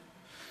unilaterally.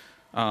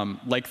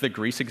 Like the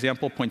Greece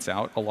example points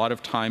out, a lot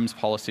of times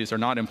policies are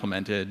not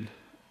implemented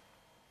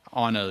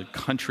on a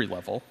country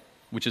level,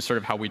 which is sort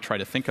of how we try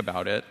to think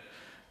about it,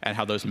 and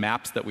how those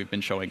maps that we've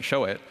been showing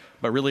show it,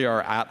 but really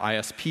are at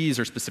ISPs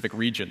or specific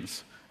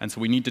regions. And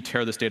so we need to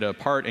tear this data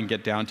apart and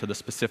get down to the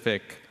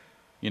specific,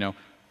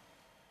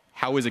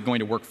 how is it going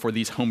to work for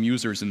these home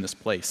users in this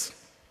place?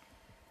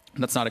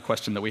 And that's not a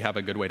question that we have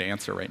a good way to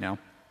answer right now.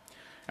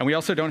 And we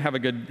also don't have a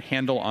good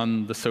handle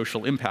on the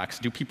social impacts.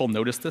 Do people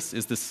notice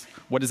this?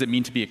 What does it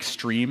mean to be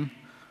extreme?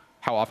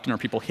 How often are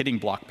people hitting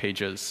block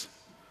pages?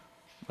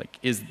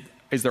 Is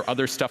there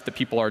other stuff that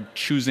people are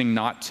choosing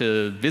not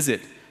to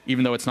visit,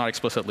 even though it's not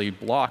explicitly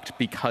blocked,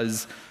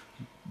 because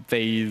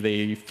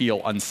they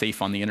feel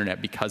unsafe on the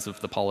internet because of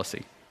the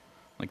policy?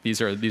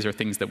 These are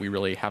things that we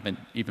really haven't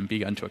even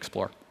begun to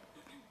explore.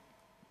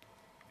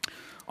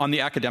 On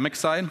the academic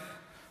side,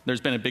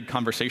 there's been a big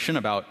conversation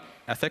about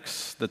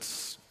ethics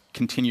that's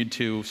continued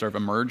to sort of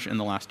emerge in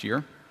the last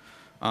year.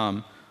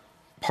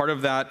 Part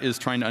of that is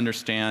trying to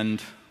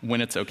understand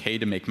when it's okay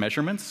to make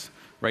measurements.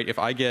 Right? If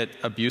I get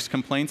abuse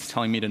complaints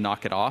telling me to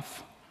knock it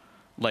off,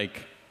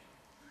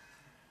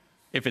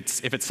 if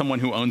it's someone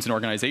who owns an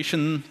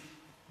organization,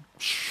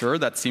 sure,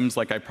 that seems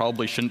like I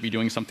probably shouldn't be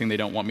doing something they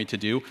don't want me to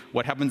do.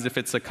 What happens if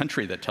it's a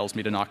country that tells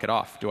me to knock it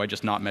off? Do I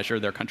just not measure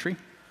their country?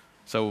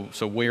 So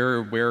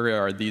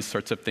where are these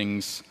sorts of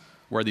things,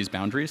 where are these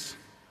boundaries?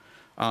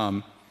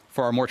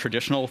 For our more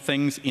traditional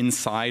things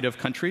inside of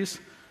countries,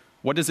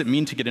 what does it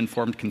mean to get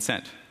informed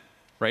consent?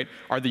 Right?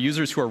 Are the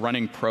users who are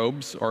running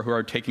probes or who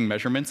are taking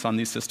measurements on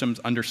these systems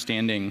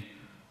understanding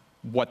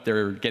what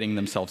they're getting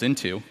themselves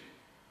into?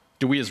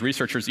 Do we as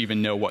researchers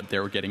even know what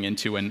they're getting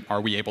into, and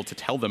are we able to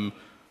tell them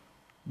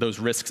those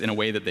risks in a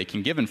way that they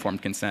can give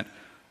informed consent?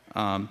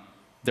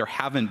 There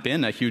haven't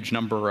been a huge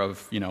number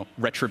of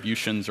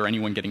retributions or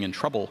anyone getting in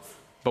trouble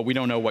but we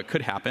don't know what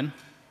could happen.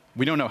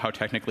 We don't know how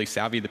technically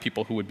savvy the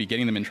people who would be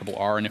getting them in trouble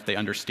are and if they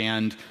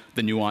understand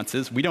the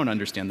nuances. We don't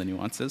understand the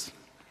nuances.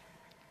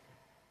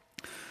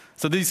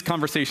 So these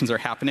conversations are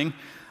happening.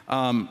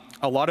 A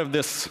lot of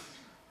this,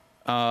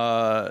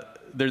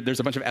 there's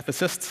a bunch of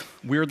ethicists.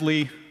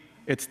 Weirdly,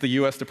 it's the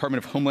US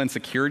Department of Homeland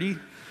Security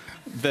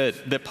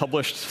that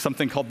published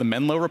something called the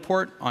Menlo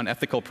Report on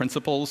ethical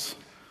principles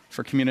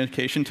for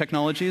communication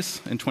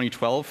technologies in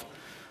 2012.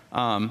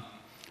 And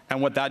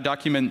what that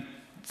document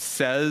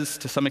says,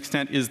 to some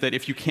extent, is that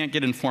if you can't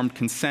get informed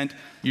consent,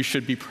 you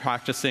should be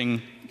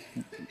practicing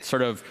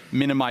sort of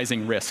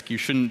minimizing risk. You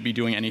shouldn't be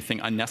doing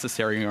anything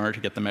unnecessary in order to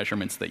get the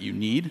measurements that you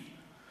need.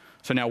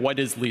 So now, what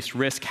is least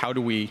risk? How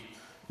do we,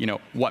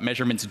 what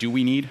measurements do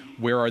we need?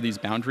 Where are these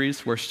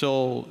boundaries? We're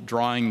still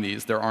drawing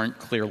these. There aren't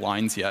clear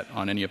lines yet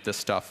on any of this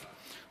stuff.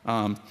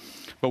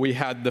 But we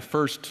had the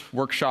first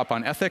workshop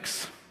on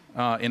ethics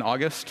in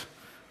August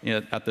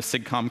at the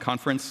SIGCOMM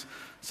conference.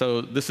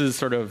 So this is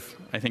sort of,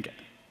 I think,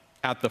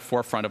 at the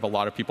forefront of a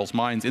lot of people's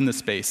minds in this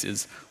space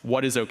is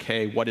what is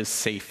okay, what is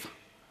safe?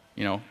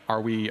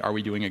 Are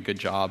we doing a good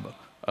job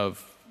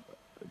of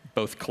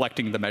both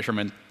collecting the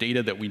measurement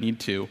data that we need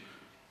to,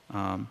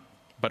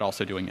 but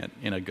also doing it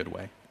in a good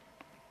way?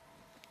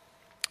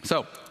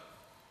 So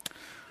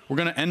we're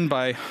going to end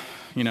by,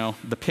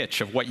 the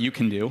pitch of what you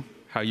can do,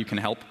 how you can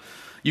help.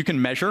 You can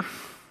measure,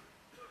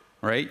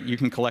 right? You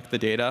can collect the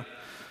data.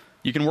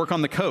 You can work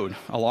on the code.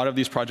 A lot of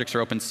these projects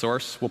are open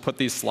source. We'll put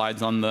these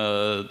slides on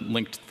the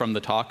link from the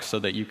talk so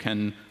that you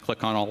can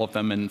click on all of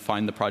them and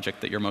find the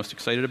project that you're most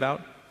excited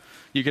about.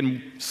 You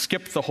can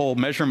skip the whole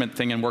measurement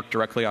thing and work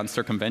directly on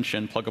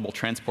circumvention. Pluggable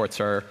transports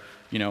are,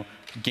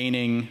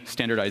 gaining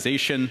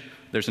standardization.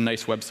 There's a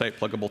nice website,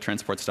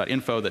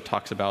 pluggabletransports.info, that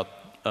talks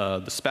about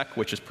the spec,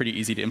 which is pretty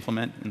easy to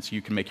implement, and so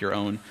you can make your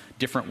own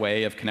different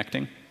way of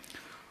connecting.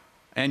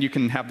 And you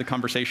can have the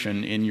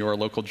conversation in your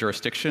local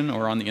jurisdiction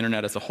or on the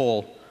internet as a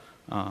whole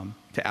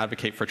to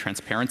advocate for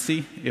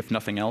transparency, if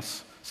nothing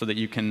else, so that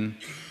you can,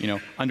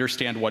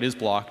 understand what is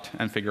blocked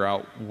and figure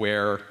out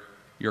where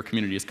your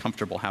community is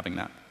comfortable having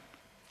that.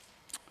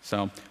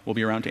 So we'll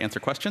be around to answer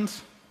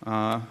questions.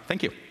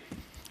 Thank you.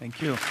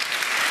 Thank you.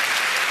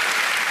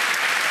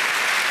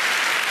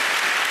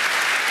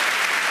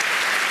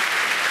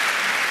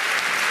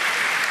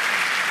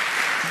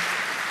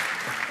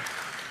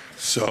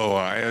 So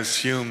I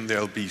assume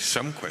there'll be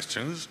some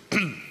questions.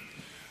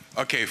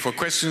 Okay, for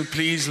questions,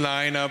 please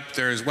line up.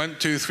 There's 1,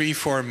 2, 3,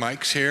 4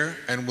 mics here,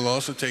 and we'll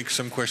also take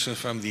some questions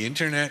from the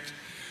internet.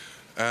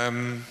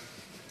 The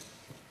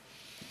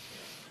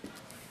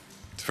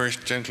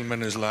first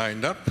gentleman is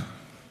lined up.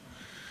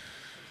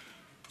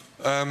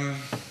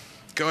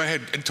 Go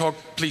ahead and talk.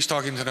 Please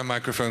talk into the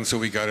microphone so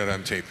we got it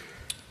on tape.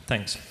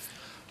 Thanks.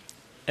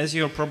 As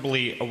you're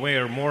probably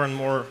aware, more and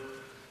more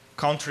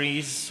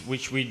countries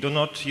which we do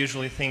not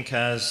usually think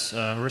as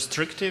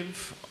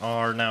restrictive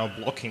are now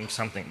blocking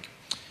something.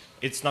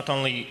 It's not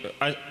only,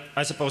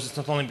 I suppose it's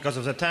not only because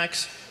of the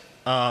tax.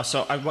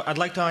 So I'd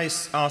like to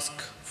ask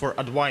for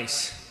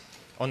advice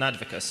on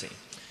advocacy.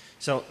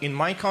 So in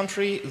my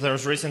country,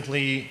 there's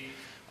recently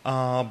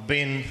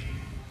been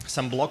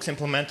some blocks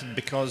implemented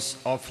because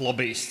of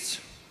lobbyists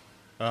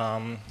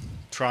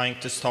trying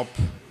to stop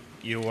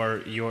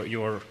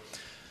the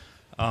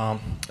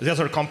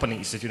other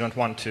companies if you don't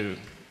want to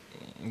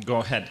go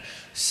ahead.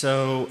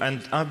 So,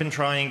 and I've been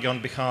trying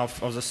on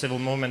behalf of the civil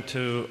movement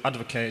to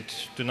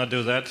advocate to not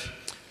do that.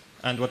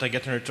 And what I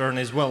get in return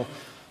is, well,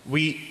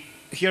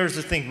 here's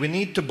the thing, we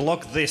need to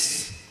block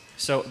this.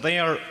 So they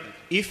are,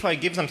 if I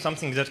give them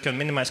something that can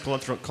minimize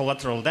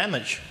collateral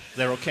damage,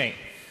 they're okay.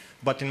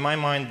 But in my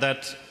mind,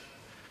 that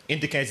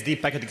indicates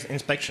deep packet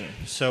inspection.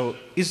 So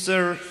is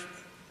there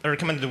a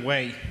recommended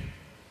way?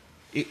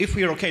 If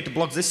we are okay to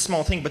block this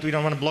small thing, but we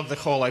don't want to block the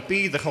whole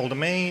IP, the whole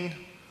domain,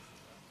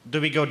 do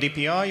we go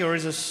DPI, or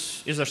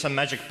is there some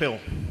magic pill?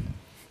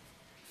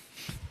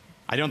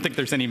 I don't think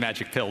there's any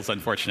magic pills,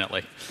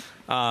 unfortunately.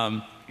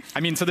 So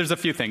there's a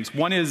few things.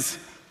 One is,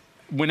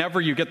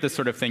 whenever you get this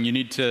sort of thing, you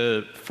need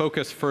to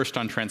focus first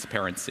on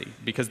transparency,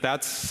 because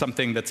that's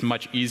something that's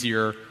much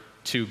easier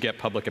to get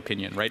public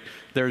opinion, right?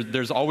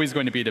 There's always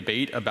going to be a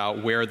debate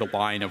about where the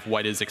line of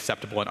what is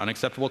acceptable and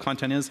unacceptable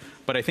content is,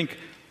 but I think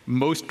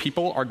most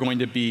people are going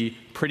to be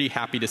pretty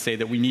happy to say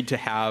that we need to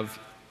have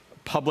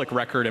public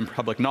record and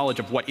public knowledge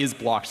of what is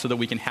blocked so that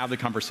we can have the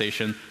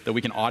conversation, that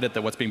we can audit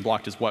that what's being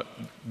blocked is what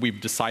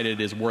we've decided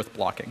is worth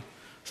blocking.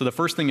 So the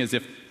first thing is,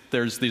 if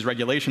there's these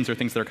regulations or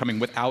things that are coming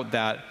without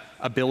that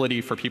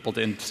ability for people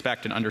to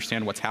inspect and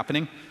understand what's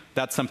happening,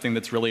 that's something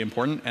that's really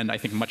important and I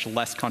think much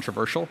less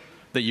controversial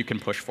that you can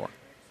push for.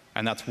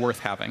 And that's worth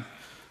having.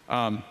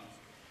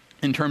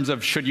 In terms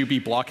of should you be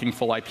blocking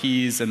full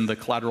IPs and the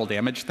collateral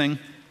damage thing,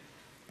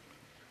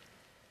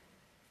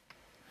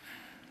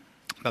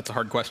 that's a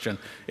hard question.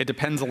 It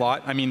depends a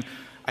lot.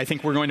 I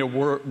think we're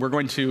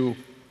going to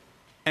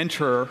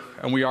enter,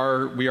 and we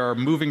are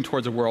moving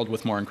towards a world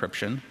with more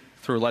encryption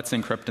through Let's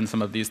Encrypt and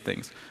some of these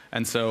things.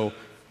 And so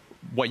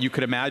what you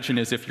could imagine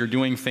is if you're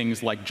doing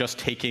things like just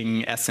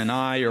taking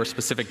SNI or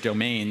specific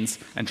domains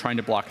and trying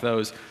to block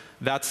those,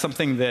 that's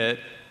something that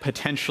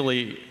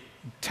potentially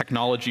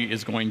technology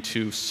is going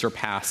to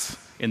surpass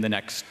in the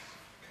next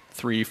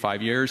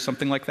 3-5 years,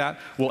 something like that.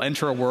 We'll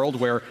enter a world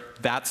where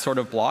that sort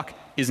of block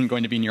isn't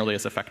going to be nearly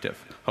as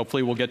effective.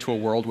 Hopefully we'll get to a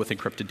world with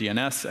encrypted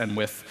DNS and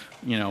with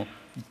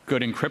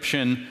good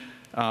encryption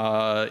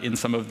in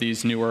some of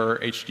these newer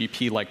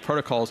HTTP-like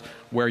protocols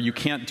where you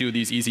can't do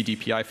these easy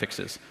DPI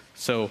fixes.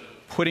 So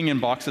putting in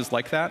boxes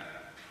like that,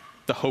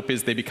 the hope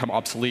is they become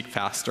obsolete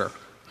faster,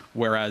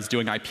 whereas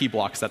doing IP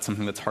blocks, that's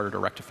something that's harder to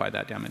rectify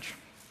that damage.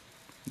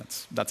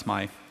 That's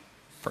my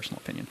personal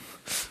opinion.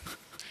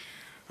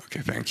 Okay,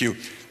 thank you.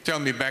 Tell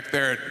me back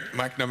there at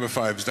mic number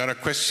 5, is that a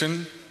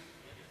question?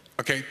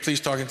 Okay, please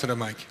talk into the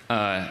mic.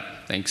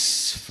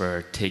 Thanks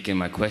for taking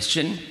my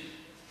question.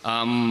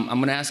 I'm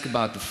going to ask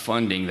about the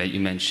funding that you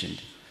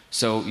mentioned.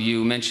 So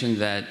you mentioned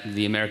that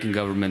the American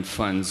government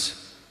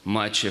funds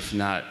much, if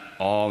not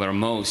all or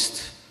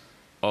most,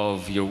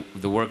 of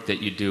the work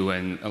that you do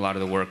and a lot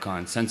of the work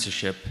on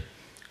censorship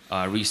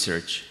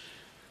research.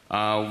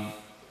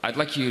 I'd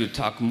like you to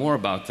talk more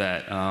about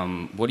that.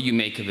 What do you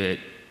make of it?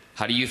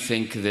 How do you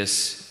think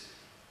this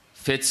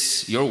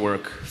fits, your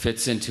work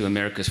fits into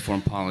America's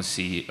foreign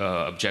policy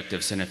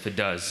objectives, and if it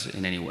does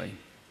in any way?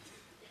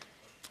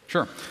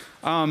 Sure.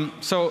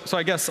 So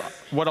I guess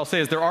what I'll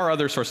say is there are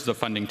other sources of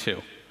funding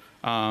too.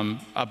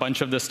 A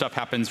bunch of this stuff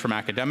happens from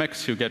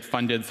academics who get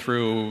funded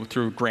through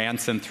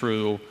grants and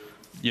through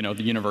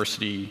the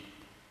university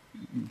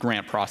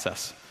grant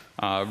process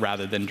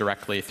rather than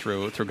directly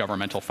through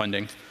governmental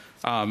funding.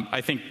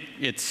 I think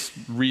it's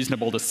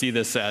reasonable to see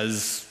this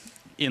as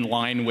in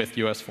line with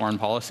US foreign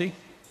policy,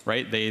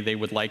 right? They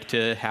would like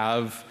to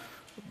have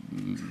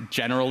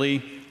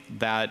generally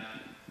that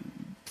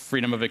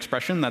freedom of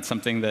expression. That's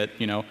something that,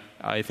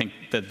 I think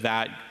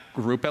that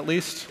group at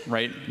least,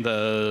 right?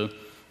 The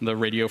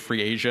Radio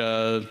Free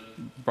Asia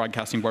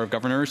Broadcasting Board of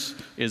Governors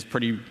is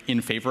pretty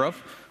in favor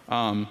of.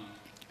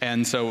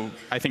 And so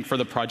I think for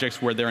the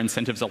projects where their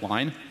incentives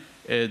align,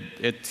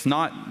 it's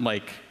not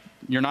like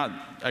you're not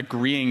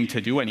agreeing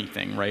to do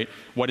anything, right?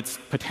 What it's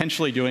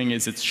potentially doing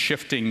is it's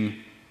shifting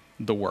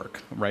the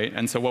work, right?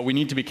 And so what we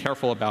need to be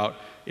careful about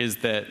is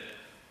that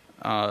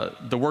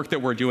the work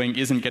that we're doing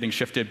isn't getting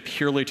shifted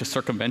purely to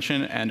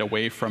circumvention and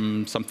away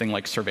from something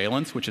like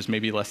surveillance, which is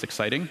maybe less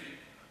exciting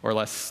or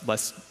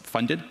less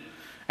funded.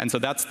 And so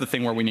that's the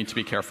thing where we need to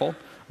be careful.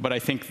 But I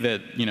think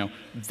that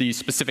the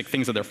specific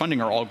things that they're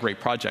funding are all great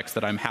projects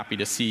that I'm happy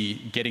to see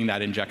getting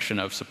that injection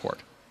of support.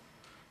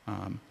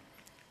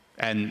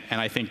 And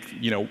I think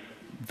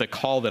the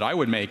call that I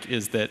would make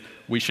is that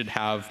we should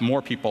have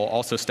more people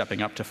also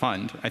stepping up to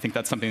fund. I think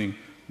that's something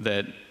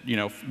that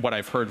what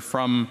I've heard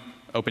from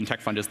Open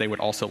Tech Fund is they would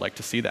also like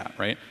to see that,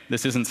 right?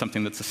 This isn't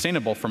something that's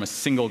sustainable from a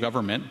single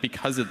government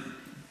because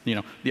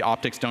the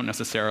optics don't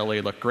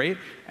necessarily look great,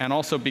 and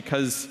also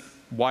because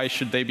why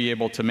should they be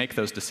able to make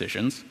those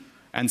decisions?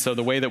 And so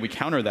the way that we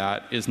counter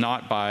that is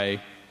not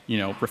by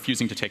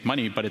refusing to take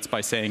money, but it's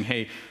by saying,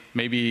 hey,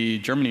 maybe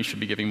Germany should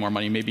be giving more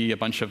money, maybe a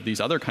bunch of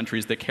these other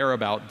countries that care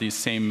about these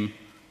same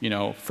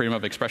freedom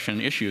of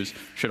expression issues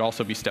should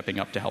also be stepping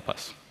up to help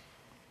us.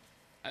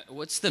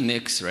 What's the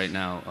mix right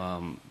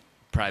now,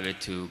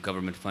 private to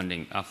government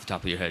funding, off the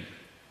top of your head?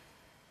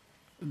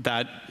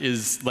 That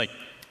is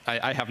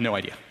I have no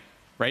idea,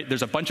 right?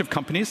 There's a bunch of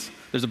companies,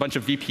 there's a bunch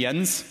of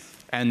VPNs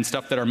and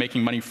stuff that are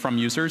making money from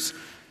users.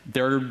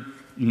 They're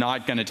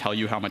not going to tell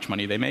you how much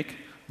money they make,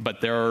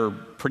 but they're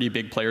pretty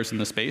big players in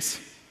the space.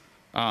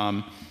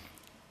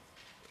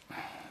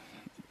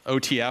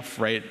 OTF,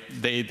 right?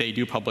 They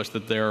do publish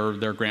that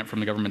their grant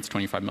from the government's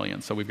 25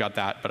 million. So we've got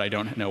that, but I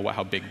don't know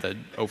how big the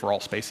overall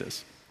space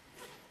is.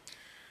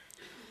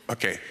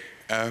 Okay.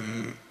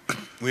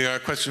 We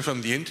have a question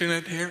from the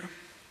internet here.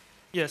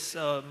 Yes.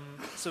 So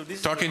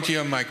this Talk into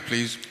your mic,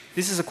 please.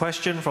 This is a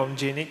question from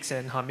Janix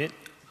and Hamid.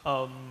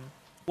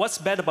 What's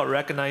bad about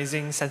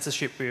recognizing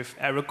censorship with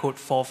error code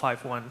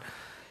 451?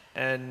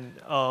 And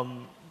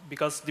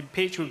because the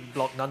page will be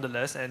blocked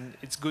nonetheless, and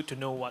it's good to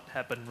know what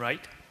happened,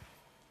 right?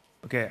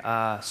 Okay,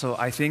 so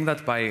I think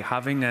that by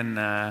having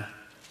a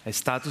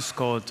status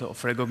code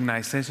of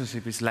recognized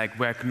censorship is like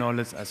we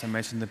acknowledge, as I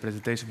mentioned in the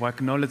presentation, we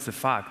acknowledge the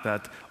fact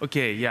that,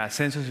 okay, yeah,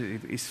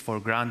 censorship is for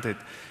granted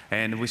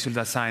and we should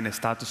assign a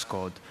status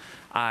code.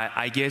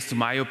 I guess, to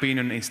my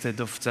opinion,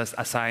 instead of just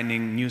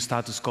assigning new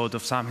status code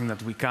of something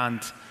that we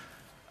can't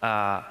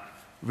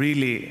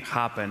really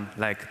happen,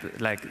 like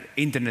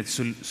internet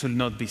should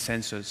not be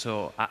censored.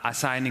 So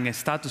assigning a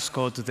status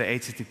code to the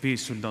HTTP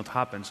should not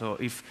happen. So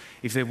if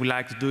they would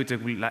like to do it,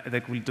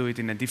 they will do it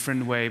in a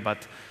different way,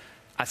 but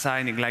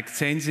assigning,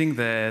 changing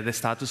the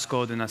status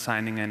code and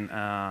assigning and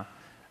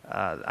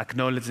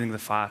acknowledging the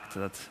fact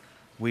that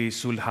we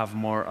should have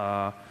more,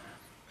 a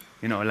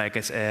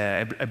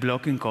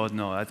blocking code.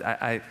 No,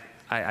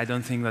 I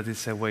don't think that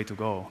is a way to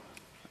go.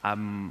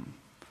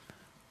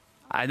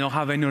 I don't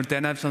have any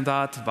alternatives on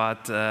that,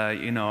 but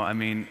you know, I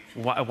mean,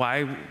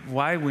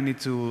 why we need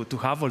to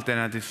have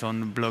alternatives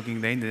on blocking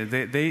the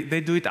internet?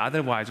 They do it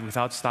otherwise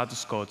without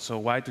status code. So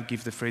why to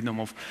give the freedom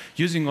of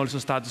using also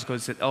status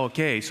code? Said, oh,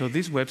 okay, so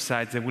these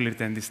websites they will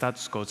return the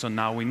status code. So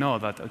now we know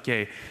that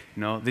okay,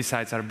 you know, these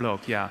sites are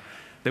blocked. Yeah,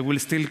 they will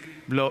still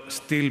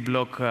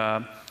block,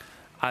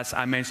 as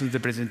I mentioned, in the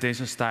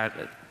presentation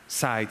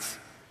sites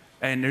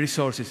and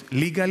resources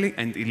legally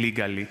and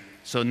illegally.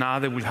 So now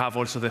they will have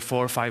also the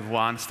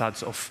 451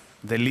 status of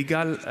the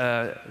legal.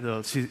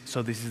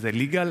 So this is the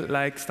legal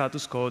like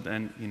status code,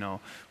 and you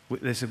know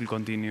this will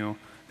continue.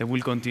 They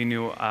will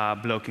continue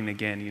blocking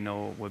again, you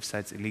know,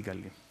 websites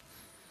illegally.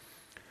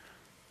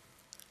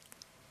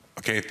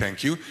 Okay,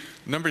 thank you.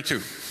 Number 2,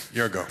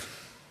 Jorgo.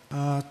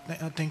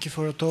 Thank you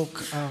for your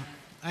talk.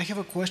 I have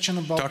a question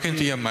about. Talking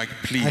to your mic,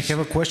 please. I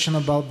have a question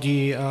about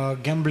the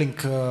gambling.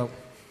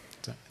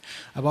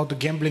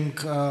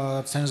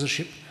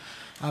 Censorship.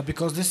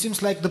 Because this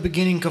seems like the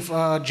beginning of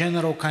a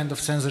general kind of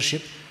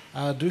censorship.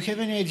 Do you have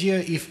any idea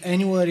if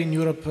anywhere in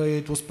Europe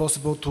it was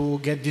possible to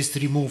get this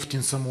removed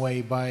in some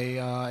way by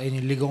any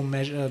legal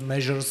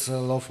measures,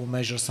 lawful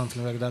measures,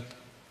 something like that?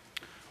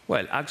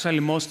 Well,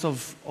 actually, most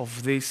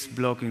of these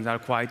blockings are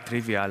quite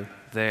trivial.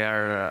 They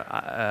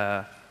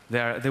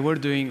were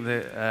doing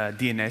the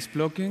DNS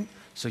blocking,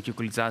 so you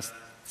could just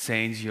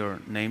change your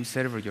name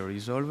server, your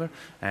resolver,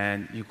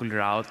 and you could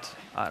route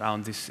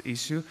around this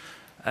issue.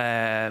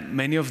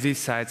 Many of these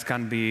sites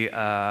can be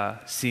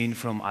seen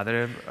from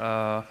other,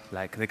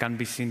 like they can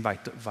be seen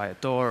via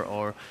Tor,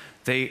 or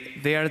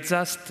they are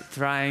just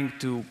trying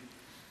to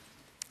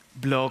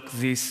block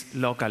this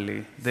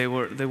locally. They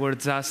were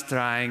just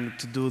trying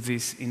to do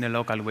this in a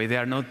local way. They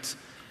are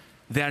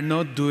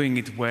not doing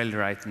it well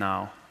right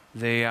now.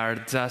 They are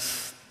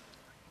just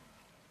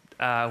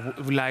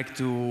would like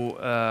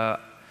to.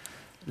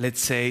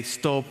 Let's say,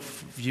 stop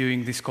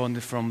viewing this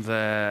content from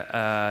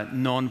the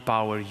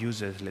non-power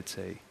users, let's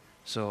say.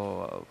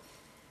 So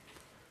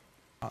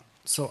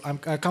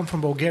I come from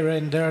Bulgaria,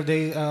 and there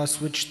they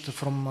switched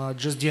from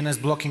just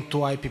DNS blocking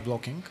to IP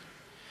blocking.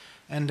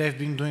 And they've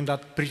been doing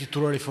that pretty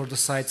thoroughly for the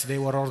sites they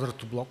were ordered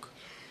to block,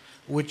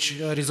 which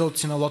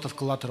results in a lot of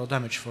collateral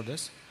damage for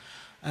this.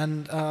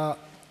 And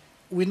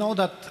we know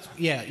that,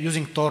 yeah,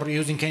 using Tor,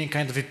 using any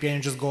kind of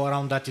VPN, just go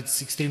around that,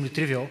 it's extremely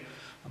trivial.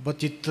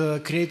 But it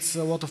creates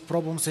a lot of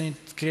problems, and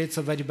it creates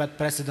a very bad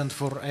precedent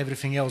for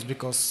everything else,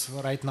 because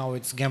right now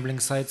it's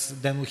gambling sites,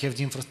 then we have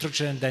the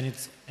infrastructure, and then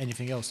it's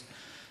anything else.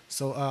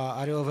 So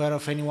are you aware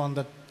of anyone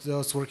that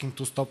is working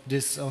to stop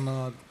this on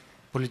a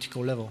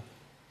political level?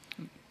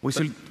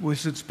 We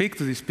should speak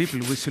to these people.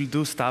 We should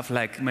do stuff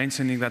like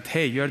mentioning that,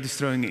 hey, you are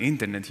destroying the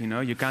internet, you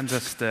know? You can't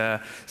just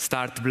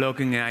start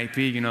blocking an IP,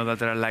 you know, that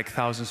there are like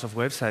thousands of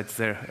websites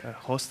there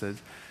hosted.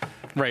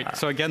 Right.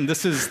 So again,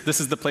 this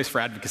is the place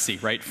for advocacy,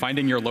 right?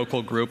 Finding your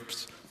local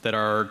groups that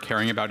are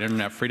caring about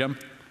internet freedom,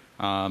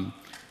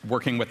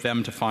 working with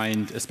them to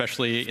find,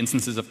 especially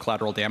instances of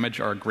collateral damage,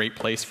 are a great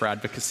place for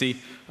advocacy.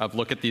 Of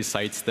look at these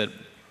sites that,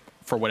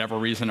 for whatever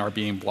reason, are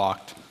being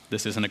blocked.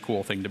 This isn't a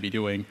cool thing to be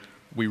doing.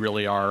 We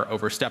really are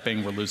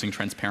overstepping. We're losing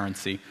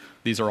transparency.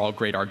 These are all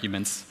great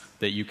arguments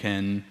that you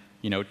can,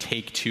 you know,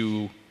 take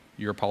to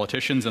your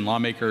politicians and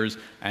lawmakers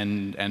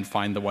and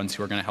find the ones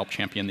who are going to help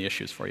champion the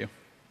issues for you.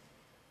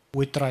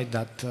 We tried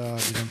that,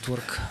 didn't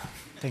work.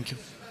 Thank you.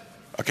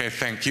 Okay,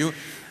 thank you.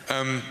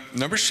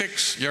 Number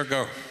 6,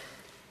 Jorgo.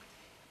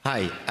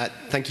 Hi,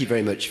 thank you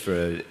very much for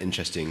an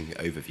interesting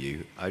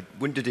overview. I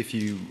wondered if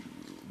you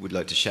would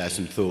like to share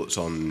some thoughts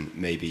on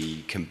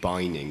maybe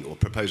combining, or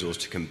proposals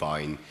to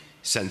combine,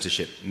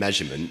 censorship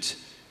measurement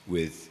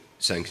with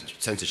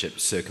censorship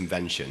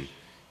circumvention.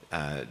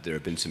 There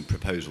have been some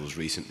proposals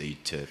recently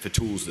for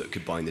tools that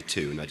combine the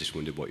two, and I just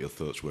wondered what your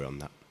thoughts were on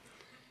that.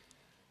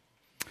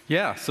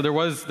 Yeah, so there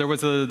was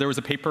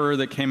a paper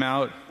that came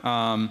out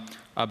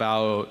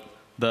about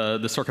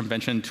the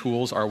circumvention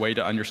tools are a way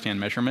to understand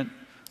measurement.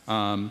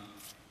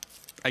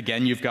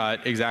 Again, you've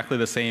got exactly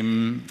the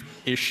same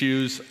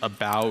issues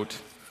about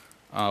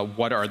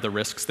what are the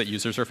risks that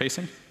users are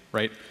facing,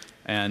 right?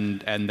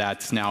 And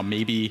that's now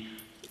maybe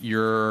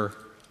you're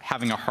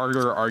having a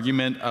harder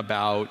argument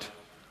about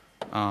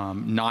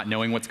not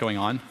knowing what's going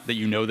on, that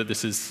you know that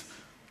this is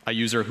a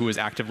user who is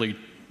actively,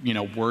 you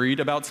know, worried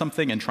about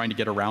something and trying to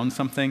get around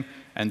something.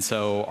 And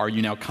so are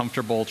you now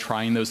comfortable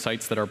trying those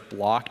sites that are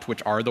blocked,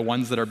 which are the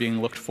ones that are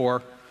being looked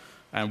for?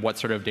 And what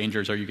sort of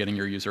dangers are you getting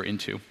your user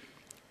into?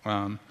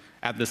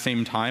 At the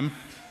same time,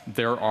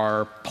 there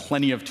are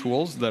plenty of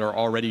tools that are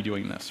already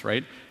doing this,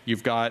 right?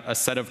 You've got a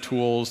set of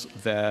tools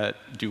that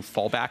do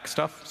fallback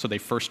stuff. So they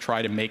first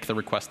try to make the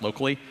request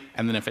locally,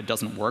 and then if it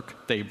doesn't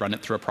work, they run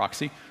it through a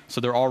proxy. So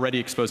they're already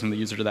exposing the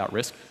user to that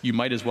risk. You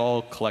might as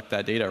well collect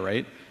that data,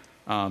 right?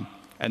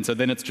 And so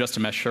then it's just a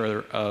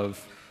measure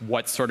of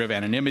what sort of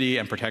anonymity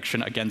and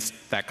protection against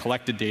that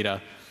collected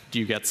data do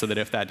you get, so that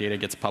if that data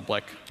gets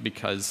public,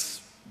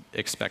 because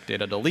expect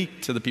data to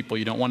leak to the people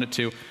you don't want it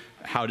to,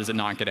 how does it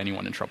not get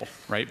anyone in trouble,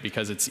 right?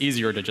 Because it's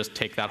easier to just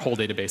take that whole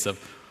database of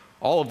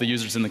all of the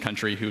users in the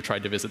country who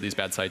tried to visit these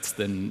bad sites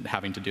than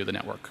having to do the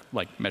network,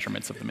 like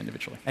measurements of them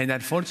individually. And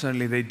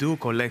unfortunately, they do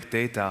collect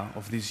data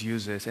of these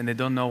users, and they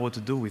don't know what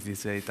to do with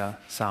this data,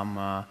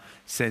 some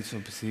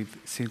censorship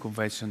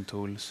circumvention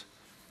tools.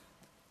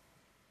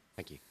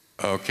 Thank you.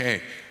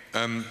 Okay.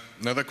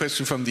 Another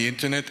question from the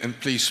internet, and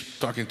please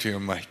talk into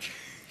your mic.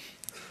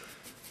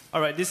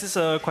 All right, this is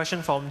a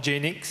question from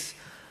JNix.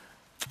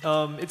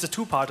 It's a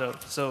two-parter.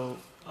 So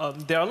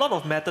there are a lot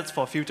of methods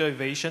for filter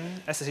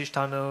evasion: SSH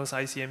tunnels,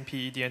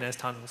 ICMP, DNS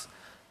tunnels.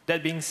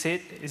 That being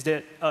said,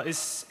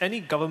 is any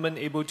government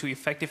able to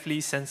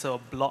effectively censor or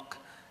block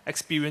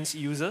experienced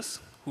users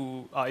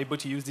who are able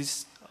to use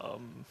these,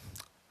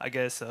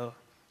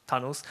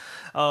 tunnels?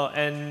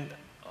 And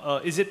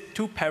is it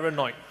too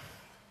paranoid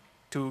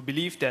to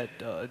believe that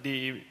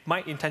the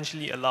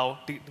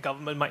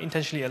government might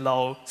intentionally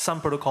allow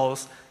some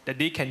protocols that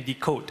they can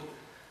decode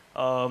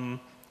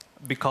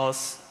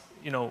because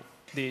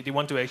they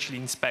want to actually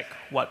inspect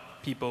what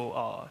people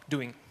are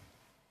doing?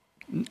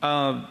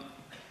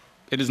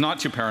 It is not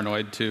too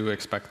paranoid to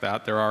expect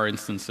that. There are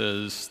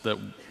instances that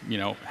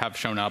have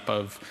shown up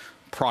of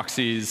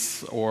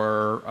proxies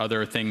or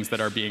other things that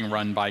are being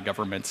run by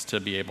governments to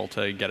be able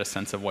to get a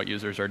sense of what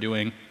users are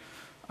doing.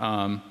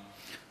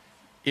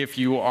 If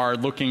you are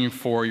looking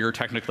for your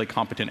technically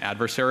competent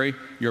adversary,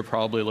 you're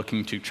probably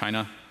looking to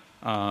China.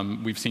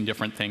 We've seen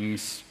different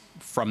things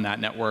from that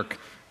network,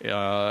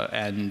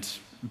 and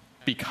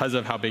because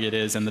of how big it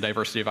is and the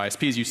diversity of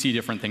ISPs, you see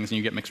different things and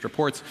you get mixed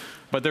reports.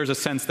 But there's a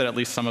sense that at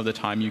least some of the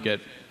time you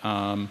get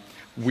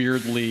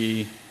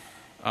weirdly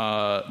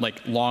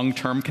like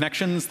long-term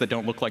connections that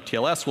don't look like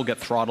TLS will get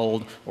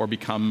throttled or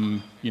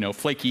become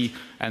flaky,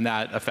 and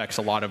that affects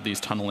a lot of these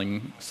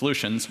tunneling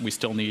solutions. We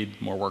still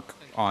need more work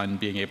on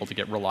being able to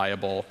get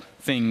reliable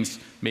things.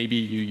 Maybe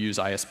you use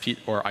ISP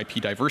or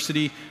IP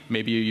diversity.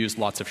 Maybe you use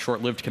lots of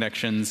short-lived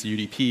connections,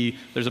 UDP.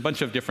 There's a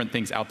bunch of different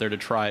things out there to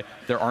try.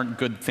 There aren't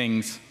good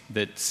things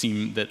that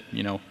seem that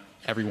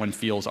everyone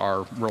feels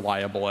are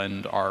reliable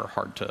and are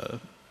hard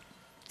to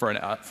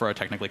for a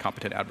technically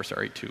competent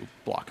adversary to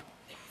block.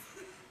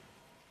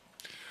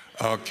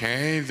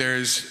 Okay,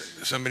 there's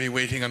somebody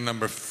waiting on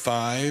number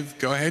 5.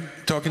 Go ahead,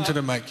 talk into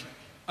the mic.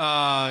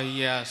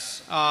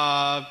 Yes.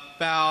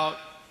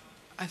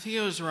 I think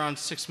it was around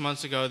 6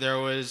 months ago, there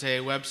was a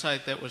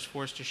website that was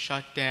forced to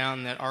shut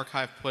down that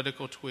archived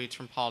political tweets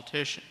from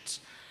politicians.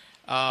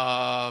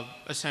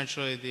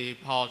 Essentially, the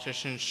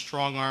politicians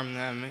strong-armed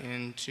them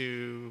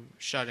into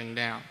shutting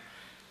down.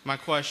 My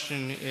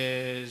question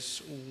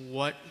is,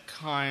 what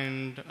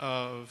kind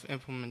of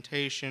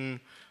implementation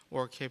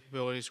or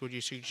capabilities would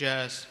you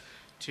suggest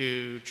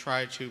to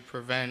try to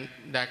prevent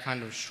that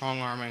kind of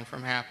strong-arming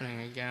from happening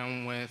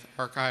again with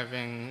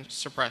archiving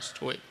suppressed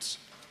tweets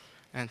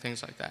and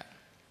things like that?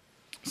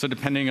 So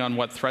depending on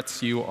what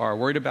threats you are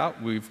worried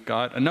about, we've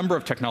got a number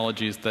of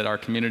technologies that our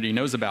community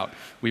knows about.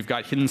 We've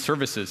got hidden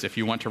services if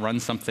you want to run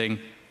something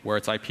where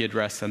its IP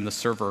address and the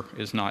server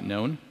is not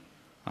known.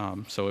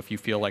 So if you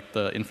feel like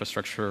the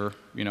infrastructure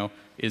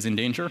is in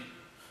danger,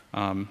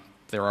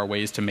 there are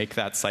ways to make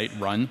that site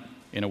run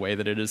in a way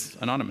that it is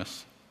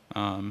anonymous.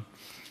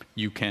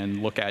 You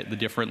can look at the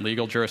different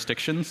legal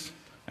jurisdictions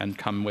and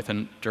come with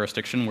a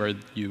jurisdiction where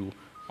you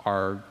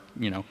are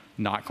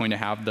not going to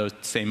have the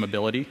same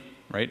ability.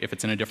 Right? If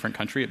it's in a different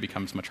country, it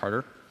becomes much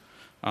harder.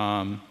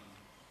 And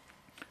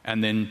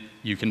then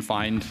you can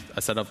find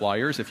a set of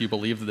lawyers if you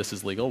believe that this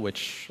is legal,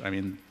 which,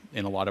 in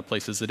a lot of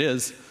places it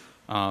is.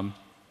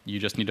 You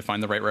just need to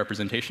find the right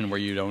representation where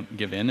you don't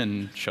give in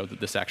and show that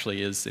this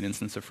actually is an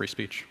instance of free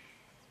speech.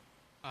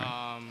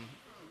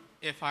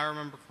 If I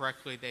remember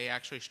correctly, they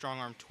actually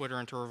strong-armed Twitter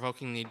into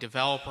revoking the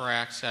developer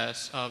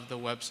access of the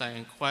website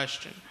in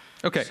question.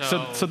 Okay,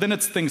 so then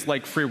it's things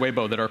like free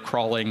Weibo that are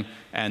crawling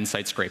and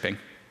site scraping.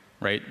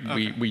 Right?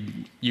 Okay.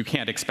 You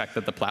can't expect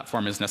that the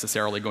platform is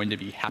necessarily going to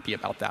be happy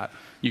about that.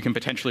 You can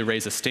potentially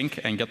raise a stink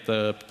and get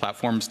the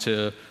platforms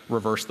to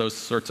reverse those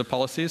sorts of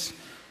policies.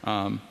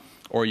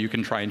 Or you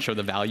can try and show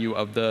the value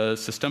of the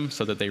system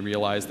so that they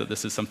realize that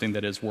this is something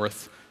that is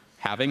worth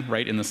having,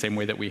 right? In the same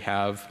way that we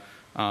have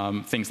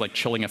things like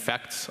chilling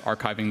effects,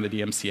 archiving the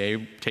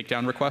DMCA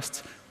takedown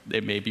requests.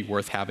 It may be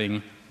worth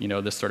having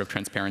this sort of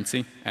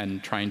transparency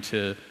and trying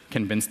to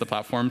convince the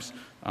platforms.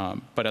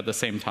 But at the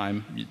same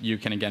time, you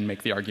can again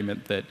make the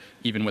argument that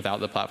even without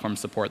the platform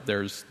support,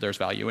 there's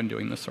value in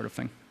doing this sort of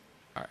thing.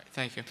 All right,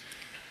 thank you.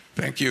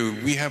 Thank you.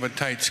 We have a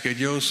tight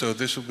schedule, so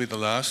this will be the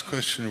last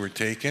question we're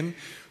taking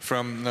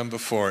from number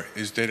 4.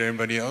 Is there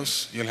anybody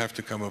else? You'll have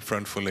to come up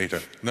front for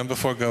later. Number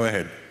 4, go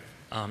ahead.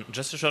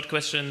 Just a short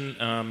question.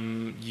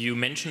 You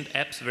mentioned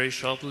apps very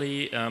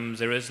shortly.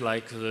 There is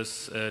like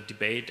this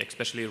debate,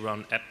 especially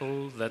around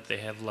Apple, that they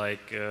have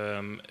like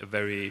a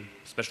very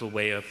special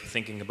way of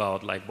thinking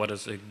about like what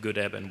is a good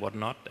app and what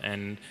not.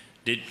 And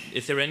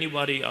is there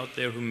anybody out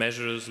there who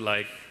measures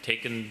like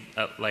taken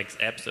like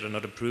apps that are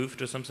not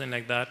approved or something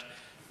like that?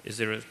 Is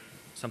there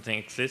something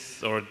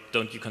exists, or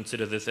don't you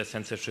consider this as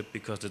censorship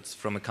because it's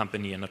from a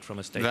company and not from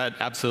a state? That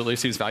absolutely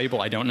seems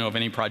valuable. I don't know of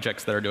any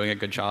projects that are doing a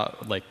good job,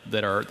 like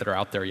that are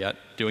out there yet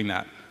doing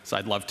that. So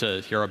I'd love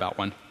to hear about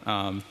one.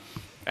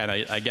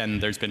 Again,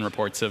 there's been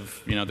reports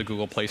of the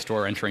Google Play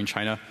Store entering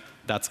China.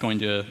 That's going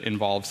to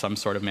involve some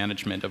sort of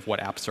management of what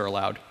apps are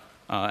allowed.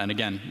 And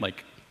again,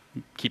 like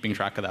keeping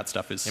track of that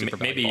stuff is super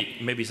valuable.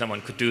 Maybe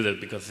someone could do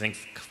that because I think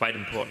it's quite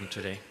important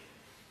today.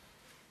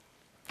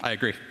 I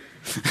agree.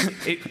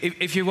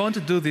 If you want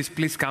to do this,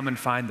 please come and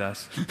find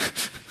us.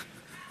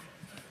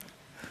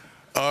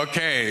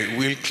 Okay,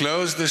 we'll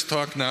close this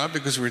talk now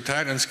because we're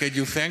tight on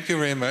schedule. Thank you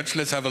very much.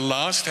 Let's have a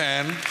last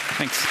hand.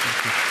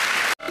 Thanks.